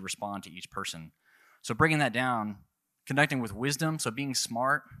how you should respond to each person. So breaking that down, conducting with wisdom, so being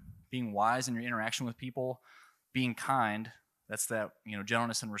smart, being wise in your interaction with people, being kind, that's that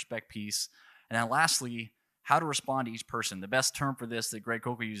gentleness and respect piece. And then lastly, how to respond to each person. The best term for this that Greg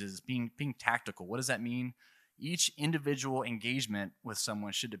Coker uses is being tactical. What does that mean? Each individual engagement with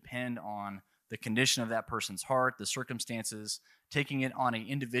someone should depend on the condition of that person's heart, the circumstances, taking it on an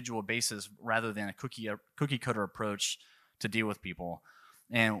individual basis rather than a cookie cutter approach to deal with people.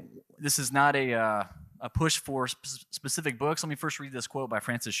 And this is not a push for specific books. Let me first read this quote by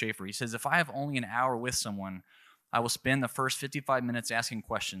Francis Schaeffer. He says, if I have only an hour with someone, I will spend the first 55 minutes asking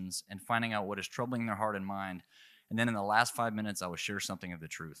questions and finding out what is troubling their heart and mind. And then in the last 5 minutes, I will share something of the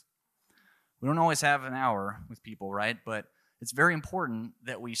truth. We don't always have an hour with people, right? But it's very important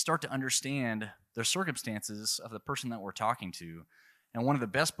that we start to understand the circumstances of the person that we're talking to. And one of the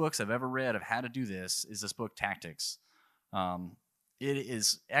best books I've ever read of how to do this is this book, Tactics. It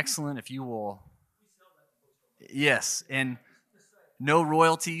is excellent if you will. Yes, and no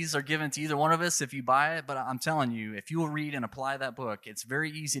royalties are given to either one of us if you buy it. But I'm telling you, if you will read and apply that book, it's very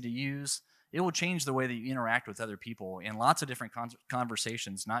easy to use. It will change the way that you interact with other people in lots of different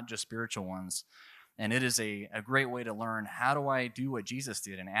conversations, not just spiritual ones. And it is a great way to learn, how do I do what Jesus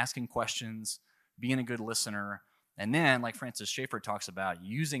did, and asking questions, being a good listener, and then, like Francis Schaeffer talks about,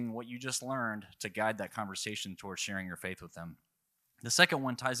 using what you just learned to guide that conversation towards sharing your faith with them. The second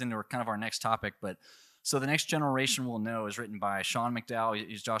one ties into kind of our next topic, but so The Next Generation Will Know is written by Sean McDowell.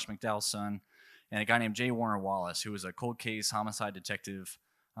 He's Josh McDowell's son, and a guy named J. Warner Wallace, who was a cold case homicide detective,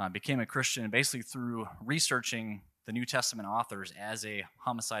 became a Christian basically through researching the New Testament authors as a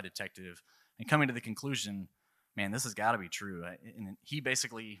homicide detective and coming to the conclusion, man, this has got to be true. And he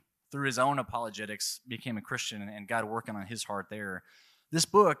basically, through his own apologetics, became a Christian, and God working on his heart there. This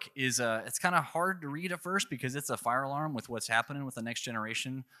book is, it's kind of hard to read at first because it's a fire alarm with what's happening with the next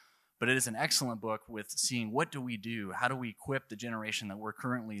generation, but it is an excellent book with seeing what do we do, how do we equip the generation that we're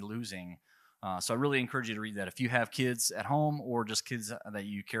currently losing. So I really encourage you to read that if you have kids at home or just kids that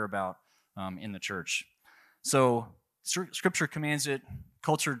you care about in the church. So Scripture commands it,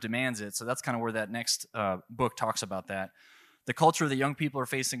 culture demands it. So that's kind of where that next book talks about that. The culture that young people are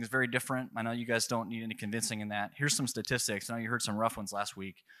facing is very different. I know you guys don't need any convincing in that. Here's some statistics. I know you heard some rough ones last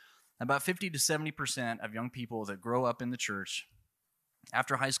week. About 50 to 70% of young people that grow up in the church,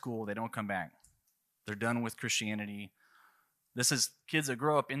 after high school, they don't come back. They're done with Christianity. This is kids that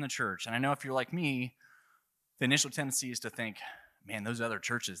grow up in the church. And I know if you're like me, the initial tendency is to think, man, those other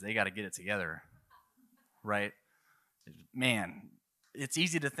churches, they got to get it together, right? Man, it's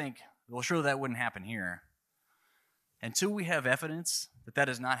easy to think, well, sure, that wouldn't happen here. Until we have evidence that that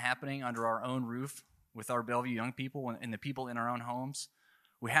is not happening under our own roof with our Bellevue young people and the people in our own homes,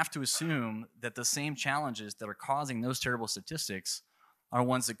 we have to assume that the same challenges that are causing those terrible statistics are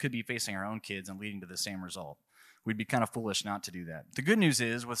ones that could be facing our own kids and leading to the same result. We'd be kind of foolish not to do that. The good news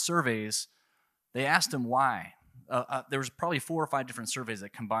is, with surveys, they asked them why. There was probably 4 or 5 different surveys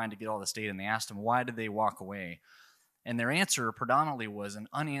that combined to get all this data, and they asked them, why did they walk away? And their answer predominantly was an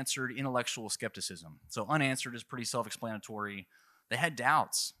unanswered intellectual skepticism. So unanswered is pretty self-explanatory. They had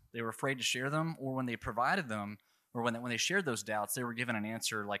doubts. They were afraid to share them, or when they provided them, or when they shared those doubts, they were given an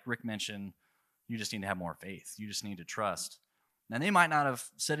answer like Rick mentioned, you just need to have more faith. You just need to trust. Now, they might not have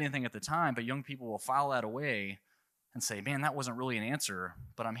said anything at the time, but young people will file that away and say, man, that wasn't really an answer,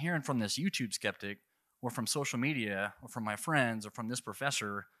 but I'm hearing from this YouTube skeptic or from social media or from my friends or from this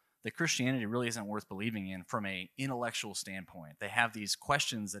professor that Christianity really isn't worth believing in from an intellectual standpoint. They have these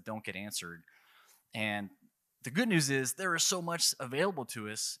questions that don't get answered. And the good news is there is so much available to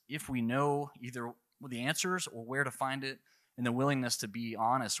us if we know either the answers or where to find it, and the willingness to be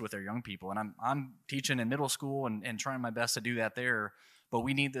honest with our young people. And I'm teaching in middle school and trying my best to do that there, but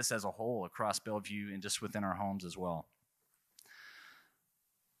we need this as a whole across Bellevue and just within our homes as well.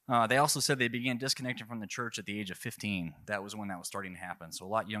 They also said they began disconnecting from the church at the age of 15. That was when that was starting to happen, so a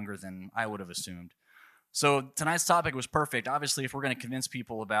lot younger than I would have assumed. So tonight's topic was perfect. Obviously, if we're going to convince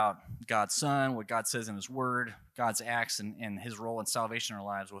people about God's Son, what God says in His Word, God's acts, and His role in salvation in our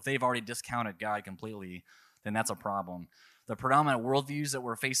lives, well, if they've already discounted God completely, then that's a problem. The predominant worldviews that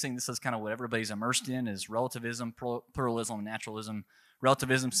we're facing, this is kind of what everybody's immersed in, is relativism, pluralism, and naturalism.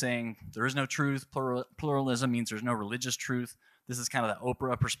 Relativism saying there is no truth. Pluralism means there's no religious truth. This is kind of the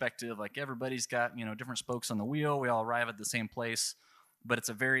Oprah perspective, like everybody's got, different spokes on the wheel. We all arrive at the same place, but it's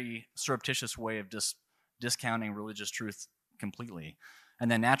a very surreptitious way of just discounting religious truth completely.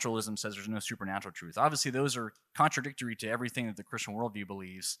 And then naturalism says there's no supernatural truth. Obviously, those are contradictory to everything that the Christian worldview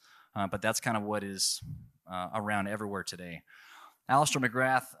believes, but that's kind of what is around everywhere today. Alistair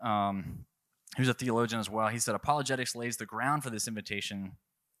McGrath, who's a theologian as well, he said, apologetics lays the ground for this invitation,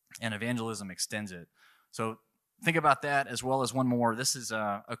 and evangelism extends it. So think about that, as well as one more. This is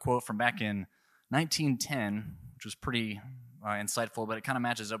a quote from back in 1910, which was pretty insightful, but it kind of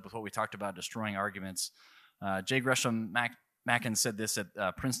matches up with what we talked about, destroying arguments. J. Gresham Machen said this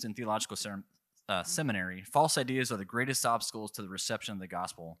at Princeton Theological Seminary: false ideas are the greatest obstacles to the reception of the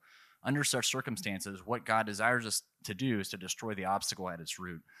gospel. Under such circumstances, what God desires us to do is to destroy the obstacle at its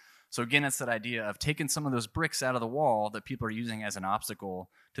root. So again, it's that idea of taking some of those bricks out of the wall that people are using as an obstacle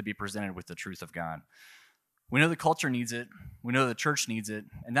to be presented with the truth of God. We know the culture needs it. We know the church needs it.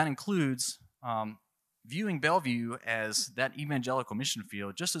 And that includes viewing Bellevue as that evangelical mission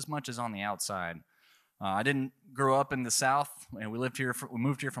field just as much as on the outside. I didn't grow up in the South, and we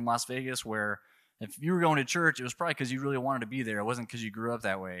moved here from Las Vegas, where if you were going to church, it was probably because you really wanted to be there. It wasn't because you grew up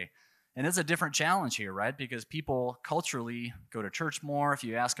that way. And it's a different challenge here, right? Because people culturally go to church more. If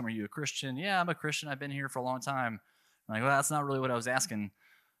you ask them, are you a Christian? Yeah, I'm a Christian. I've been here for a long time. I'm like, well, that's not really what I was asking.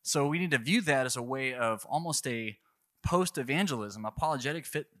 So we need to view that as a way of almost a post-evangelism. Apologetic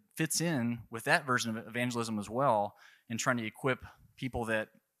fits in with that version of evangelism as well, in trying to equip people that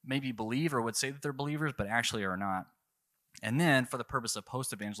maybe believe or would say that they're believers, but actually are not. And then for the purpose of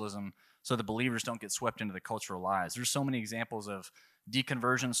post-evangelism, so the believers don't get swept into the cultural lies. There's so many examples of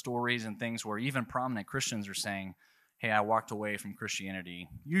deconversion stories and things where even prominent Christians are saying, hey, I walked away from Christianity.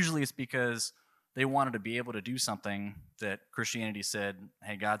 Usually it's because they wanted to be able to do something that Christianity said,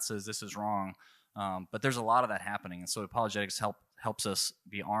 hey, God says this is wrong. But there's a lot of that happening. And so apologetics helps us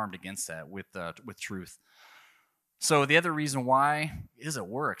be armed against that with truth. So the other reason why is it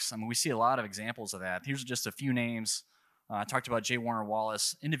works. I mean, we see a lot of examples of that. Here's just a few names. I talked about J. Warner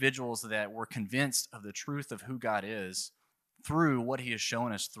Wallace, individuals that were convinced of the truth of who God is through what he has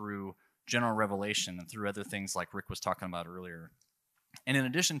shown us through general revelation and through other things like Rick was talking about earlier. And in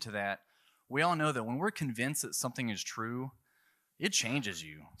addition to that, we all know that when we're convinced that something is true, it changes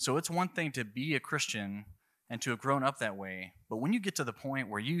you. So it's one thing to be a Christian and to have grown up that way, but when you get to the point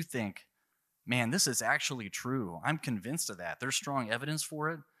where you think, man, this is actually true, I'm convinced of that, there's strong evidence for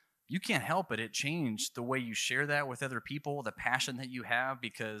it, you can't help it change the way you share that with other people, the passion that you have,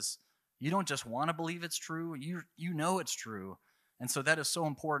 because you don't just want to believe it's true, you know it's true. And so that is so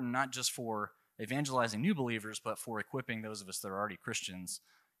important, not just for evangelizing new believers, but for equipping those of us that are already Christians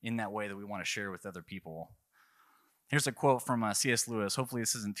in that way that we want to share with other people. Here's a quote from C.S. Lewis. Hopefully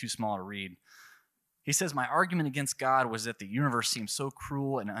this isn't too small to read. He says, my argument against God was that the universe seemed so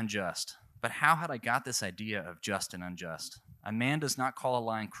cruel and unjust. But how had I got this idea of just and unjust? A man does not call a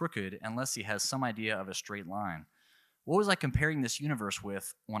line crooked unless he has some idea of a straight line. What was I comparing this universe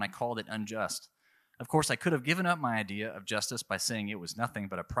with when I called it unjust? Of course, I could have given up my idea of justice by saying it was nothing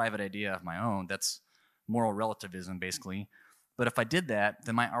but a private idea of my own. That's moral relativism, basically. But if I did that,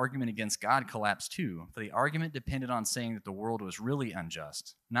 then my argument against God collapsed too. For the argument depended on saying that the world was really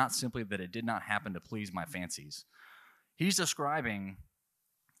unjust, not simply that it did not happen to please my fancies. He's describing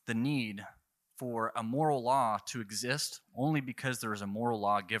the need for a moral law to exist only because there is a moral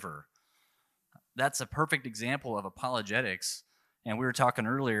lawgiver. That's a perfect example of apologetics. And we were talking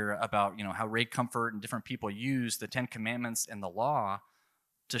earlier about, how Ray Comfort and different people use the Ten Commandments and the law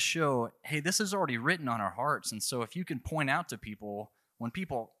to show, hey, this is already written on our hearts. And so if you can point out to people, when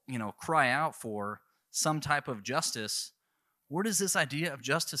people, cry out for some type of justice, where does this idea of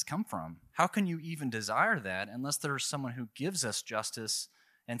justice come from? How can you even desire that unless there's someone who gives us justice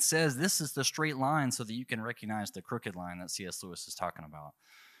and says this is the straight line so that you can recognize the crooked line that C.S. Lewis is talking about?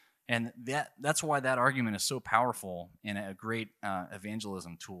 And that's why that argument is so powerful and a great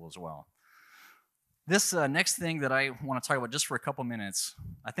evangelism tool as well. This next thing that I want to talk about just for a couple minutes,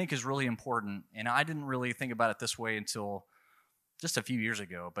 I think is really important, and I didn't really think about it this way until just a few years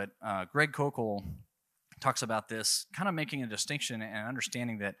ago, but Greg Kokel talks about this, kind of making a distinction and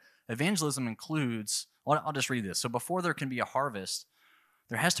understanding that evangelism includes, I'll just read this. So before there can be a harvest,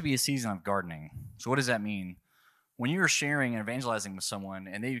 there has to be a season of gardening. So what does that mean? When you're sharing and evangelizing with someone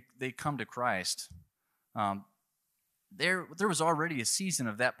and they come to Christ, there was already a season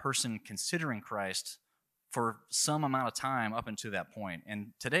of that person considering Christ for some amount of time up until that point.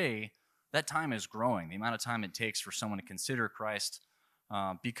 And today, that time is growing, the amount of time it takes for someone to consider Christ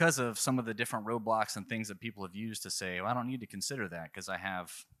because of some of the different roadblocks and things that people have used to say, well, I don't need to consider that because I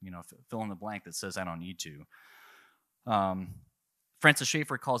have, fill in the blank that says I don't need to. Francis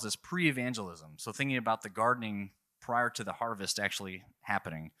Schaeffer calls this pre-evangelism. So thinking about the gardening prior to the harvest actually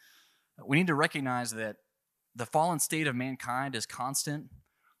happening. We need to recognize that the fallen state of mankind is constant,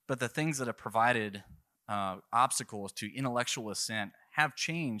 but the things that have provided obstacles to intellectual assent have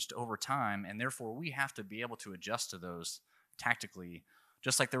changed over time, and therefore we have to be able to adjust to those tactically.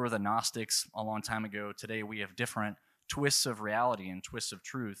 Just like there were the Gnostics a long time ago, today we have different twists of reality and twists of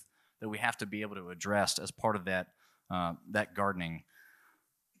truth that we have to be able to address as part of that gardening.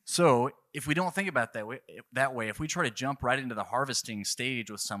 So if we don't think about that way, if we try to jump right into the harvesting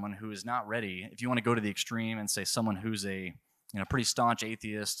stage with someone who is not ready, if you want to go to the extreme and say someone who's a pretty staunch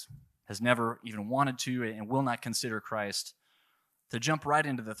atheist, has never even wanted to and will not consider Christ, to jump right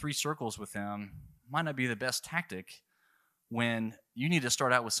into the three circles with them might not be the best tactic when you need to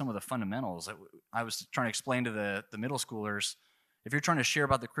start out with some of the fundamentals. I was trying to explain to the middle schoolers, if you're trying to share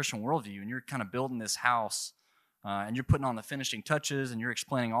about the Christian worldview and you're kind of building this house and you're putting on the finishing touches and you're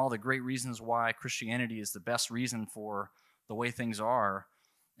explaining all the great reasons why Christianity is the best reason for the way things are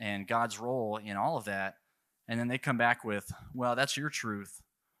and God's role in all of that, and then they come back with, well, that's your truth.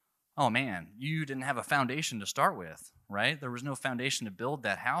 Oh man, you didn't have a foundation to start with, right? There was no foundation to build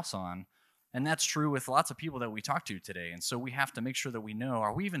that house on. And that's true with lots of people that we talk to today. And so we have to make sure that we know,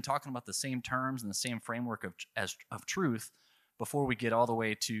 are we even talking about the same terms and the same framework of truth before we get all the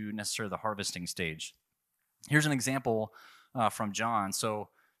way to necessarily the harvesting stage? Here's an example from John. So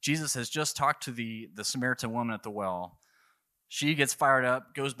Jesus has just talked to the Samaritan woman at the well. She gets fired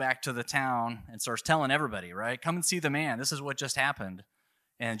up, goes back to the town, and starts telling everybody, right? Come and see the man. This is what just happened.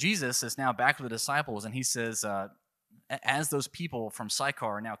 And Jesus is now back with the disciples, and he says, as those people from Sychar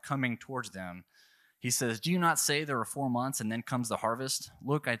are now coming towards them, he says, do you not say there are 4 months and then comes the harvest?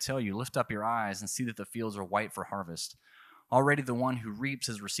 Look, I tell you, lift up your eyes and see that the fields are white for harvest. Already the one who reaps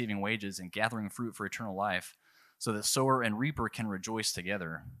is receiving wages and gathering fruit for eternal life, so that sower and reaper can rejoice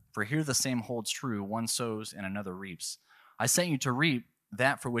together. For here the same holds true, one sows and another reaps. I sent you to reap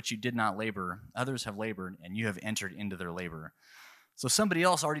that for which you did not labor. Others have labored, and you have entered into their labor. So somebody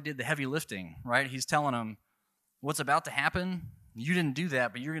else already did the heavy lifting, right? He's telling them, what's about to happen, you didn't do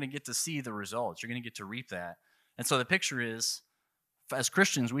that, but you're going to get to see the results. You're going to get to reap that. And so the picture is, as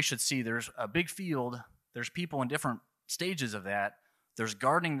Christians, we should see there's a big field, there's people in different stages of that, there's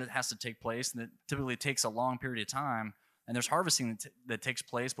gardening that has to take place, and that typically takes a long period of time, and there's harvesting that takes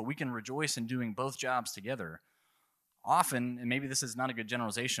place, but we can rejoice in doing both jobs together. Often, and maybe this is not a good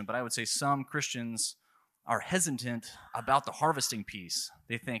generalization, but I would say some Christians are hesitant about the harvesting piece.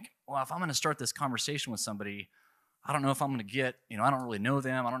 They think, well, if I'm going to start this conversation with somebody, I don't know if I'm going to get, I don't really know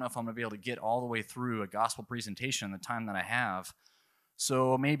them. I don't know if I'm going to be able to get all the way through a gospel presentation in the time that I have.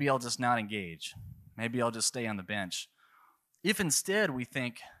 So maybe I'll just not engage. Maybe I'll just stay on the bench. If instead we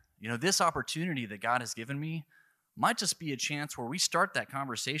think, this opportunity that God has given me might just be a chance where we start that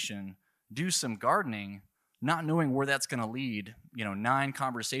conversation, do some gardening, not knowing where that's going to lead, 9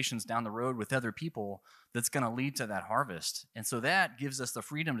 conversations down the road with other people that's going to lead to that harvest. And so that gives us the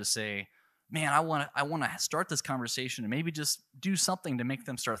freedom to say, man, I want to start this conversation and maybe just do something to make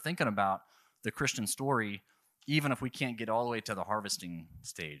them start thinking about the Christian story, even if we can't get all the way to the harvesting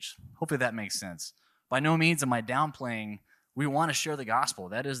stage. Hopefully that makes sense. By no means am I downplaying, we want to share the gospel.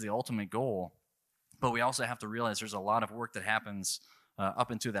 That is the ultimate goal. But we also have to realize there's a lot of work that happens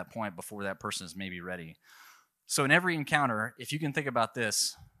up until that point before that person is maybe ready. So in every encounter, if you can think about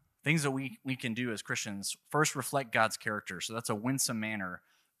this, things that we can do as Christians, first reflect God's character. So that's a winsome manner,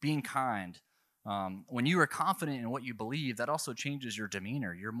 being kind. When you are confident in what you believe, that also changes your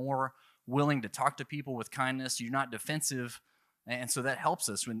demeanor. You're more willing to talk to people with kindness. You're not defensive. And so that helps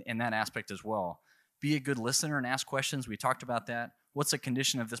us in that aspect as well. Be a good listener and ask questions. We talked about that. What's the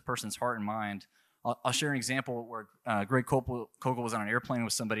condition of this person's heart and mind? I'll share an example where Greg Kokel was on an airplane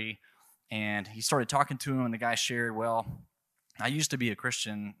with somebody, and he started talking to him, and the guy shared, well, I used to be a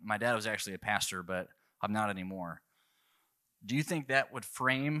Christian. My dad was actually a pastor, but I'm not anymore. Do you think that would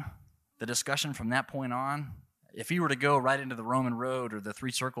frame the discussion from that point on? If he were to go right into the Roman road or the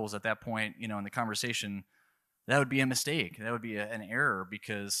 3 circles at that point, in the conversation, that would be a mistake. That would be an error,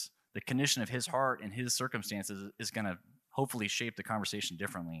 because the condition of his heart and his circumstances is going to hopefully shape the conversation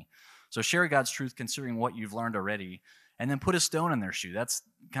differently. So share God's truth considering what you've learned already, and then put a stone in their shoe. That's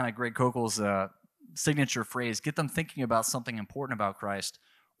kind of Greg Kokel's signature phrase. Get them thinking about something important about Christ,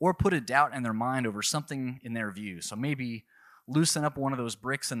 or put a doubt in their mind over something in their view. So maybe loosen up one of those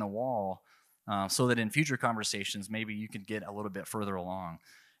bricks in the wall so that in future conversations, maybe you could get a little bit further along.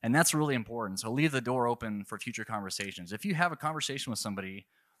 And that's really important. So leave the door open for future conversations. If you have a conversation with somebody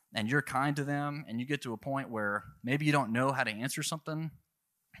and you're kind to them and you get to a point where maybe you don't know how to answer something,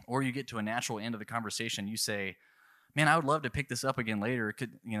 or you get to a natural end of the conversation, you say, man, I would love to pick this up again later.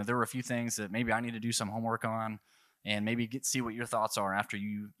 There were a few things that maybe I need to do some homework on, and maybe see what your thoughts are after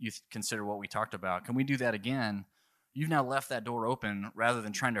you consider what we talked about. Can we do that again? You've now left that door open rather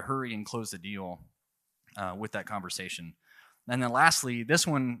than trying to hurry and close the deal with that conversation. And then lastly, this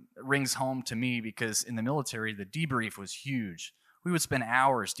one rings home to me because in the military, the debrief was huge. We would spend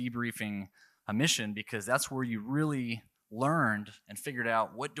hours debriefing a mission because that's where you really learned and figured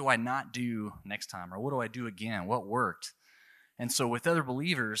out, what do I not do next time, or what do I do again, what worked. And so with other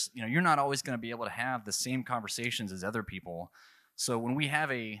believers, you're not always going to be able to have the same conversations as other people. So when we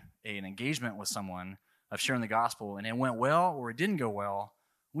have an engagement with someone of sharing the gospel and it went well or it didn't go well,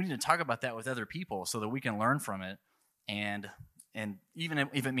 we need to talk about that with other people so that we can learn from it. And even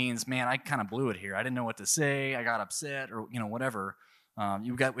if it means, man, I kind of blew it here, I didn't know what to say, I got upset, or whatever,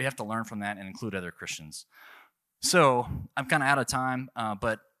 we have to learn from that and include other Christians. So I'm kind of out of time,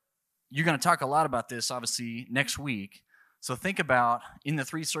 but you're going to talk a lot about this, obviously, next week. So think about, in the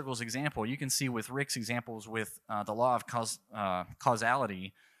 3 circles example, you can see with Rick's examples with the law of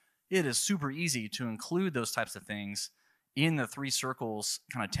causality, it is super easy to include those types of things in the 3 circles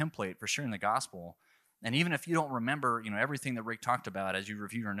kind of template for sharing the gospel. And even if you don't remember, everything that Rick talked about as you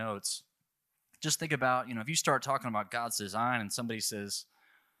review your notes, just think about, if you start talking about God's design and somebody says,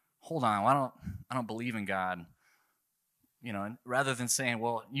 hold on, I don't believe in God, and rather than saying,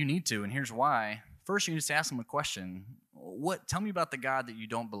 well, you need to, and here's why, first you just ask them a question. Tell me about the God that you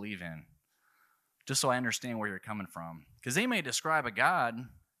don't believe in, just so I understand where you're coming from. Because they may describe a God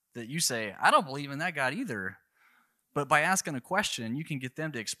that you say, I don't believe in that God either. But by asking a question, you can get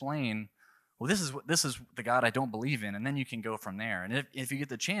them to explain, well, this is the God I don't believe in, and then you can go from there. And if you get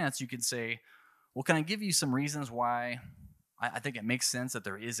the chance, you can say, well, can I give you some reasons why I think it makes sense that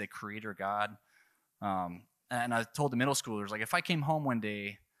there is a creator God? And I told the middle schoolers, like, if I came home one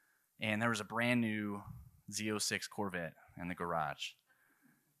day and there was a brand new Z06 Corvette in the garage,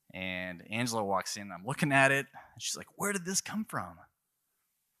 and Angela walks in, I'm looking at it, and she's like, where did this come from?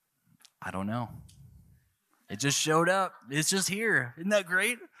 I don't know. It just showed up. It's just here. Isn't that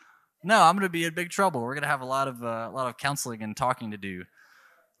great? No, I'm going to be in big trouble. We're going to have a lot of counseling and talking to do.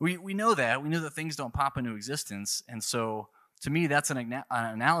 We know that. We know that things don't pop into existence. And so, to me, that's an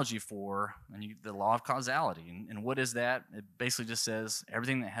analogy for the law of causality. And what is that? It basically just says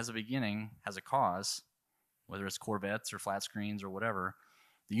everything that has a beginning has a cause, whether it's Corvettes or flat screens or whatever.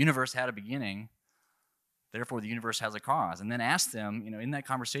 The universe had a beginning. Therefore, the universe has a cause. And then ask them, in that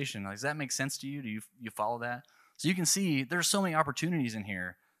conversation, like, does that make sense to you? Do you follow that? So you can see there's so many opportunities in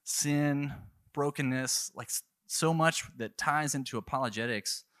here. Sin, brokenness, like so much that ties into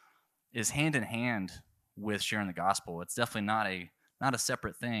apologetics is hand in hand with sharing the gospel. It's definitely not a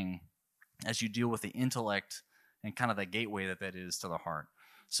separate thing as you deal with the intellect and kind of the gateway that is to the heart.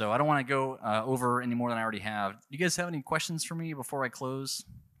 So I don't want to go over any more than I already have. Do you guys have any questions for me before I close?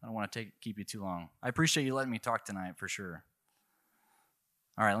 I don't want to keep you too long. I appreciate you letting me talk tonight for sure.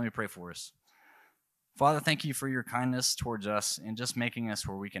 All right, let me pray for us. Father, thank you for your kindness towards us and just making us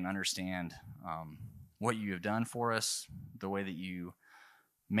where we can understand what you have done for us, the way that you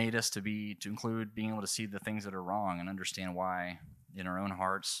made us to include being able to see the things that are wrong and understand why in our own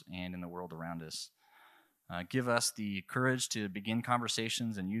hearts and in the world around us. Give us the courage to begin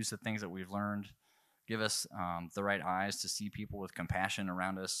conversations and use the things that we've learned. Give us the right eyes to see people with compassion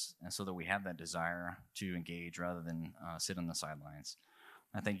around us, and so that we have that desire to engage rather than sit on the sidelines.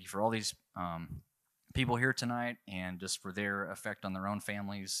 I thank you for all these people here tonight, and just for their effect on their own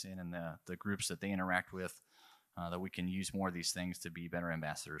families and in the groups that they interact with, that we can use more of these things to be better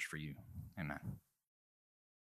ambassadors for you. Amen.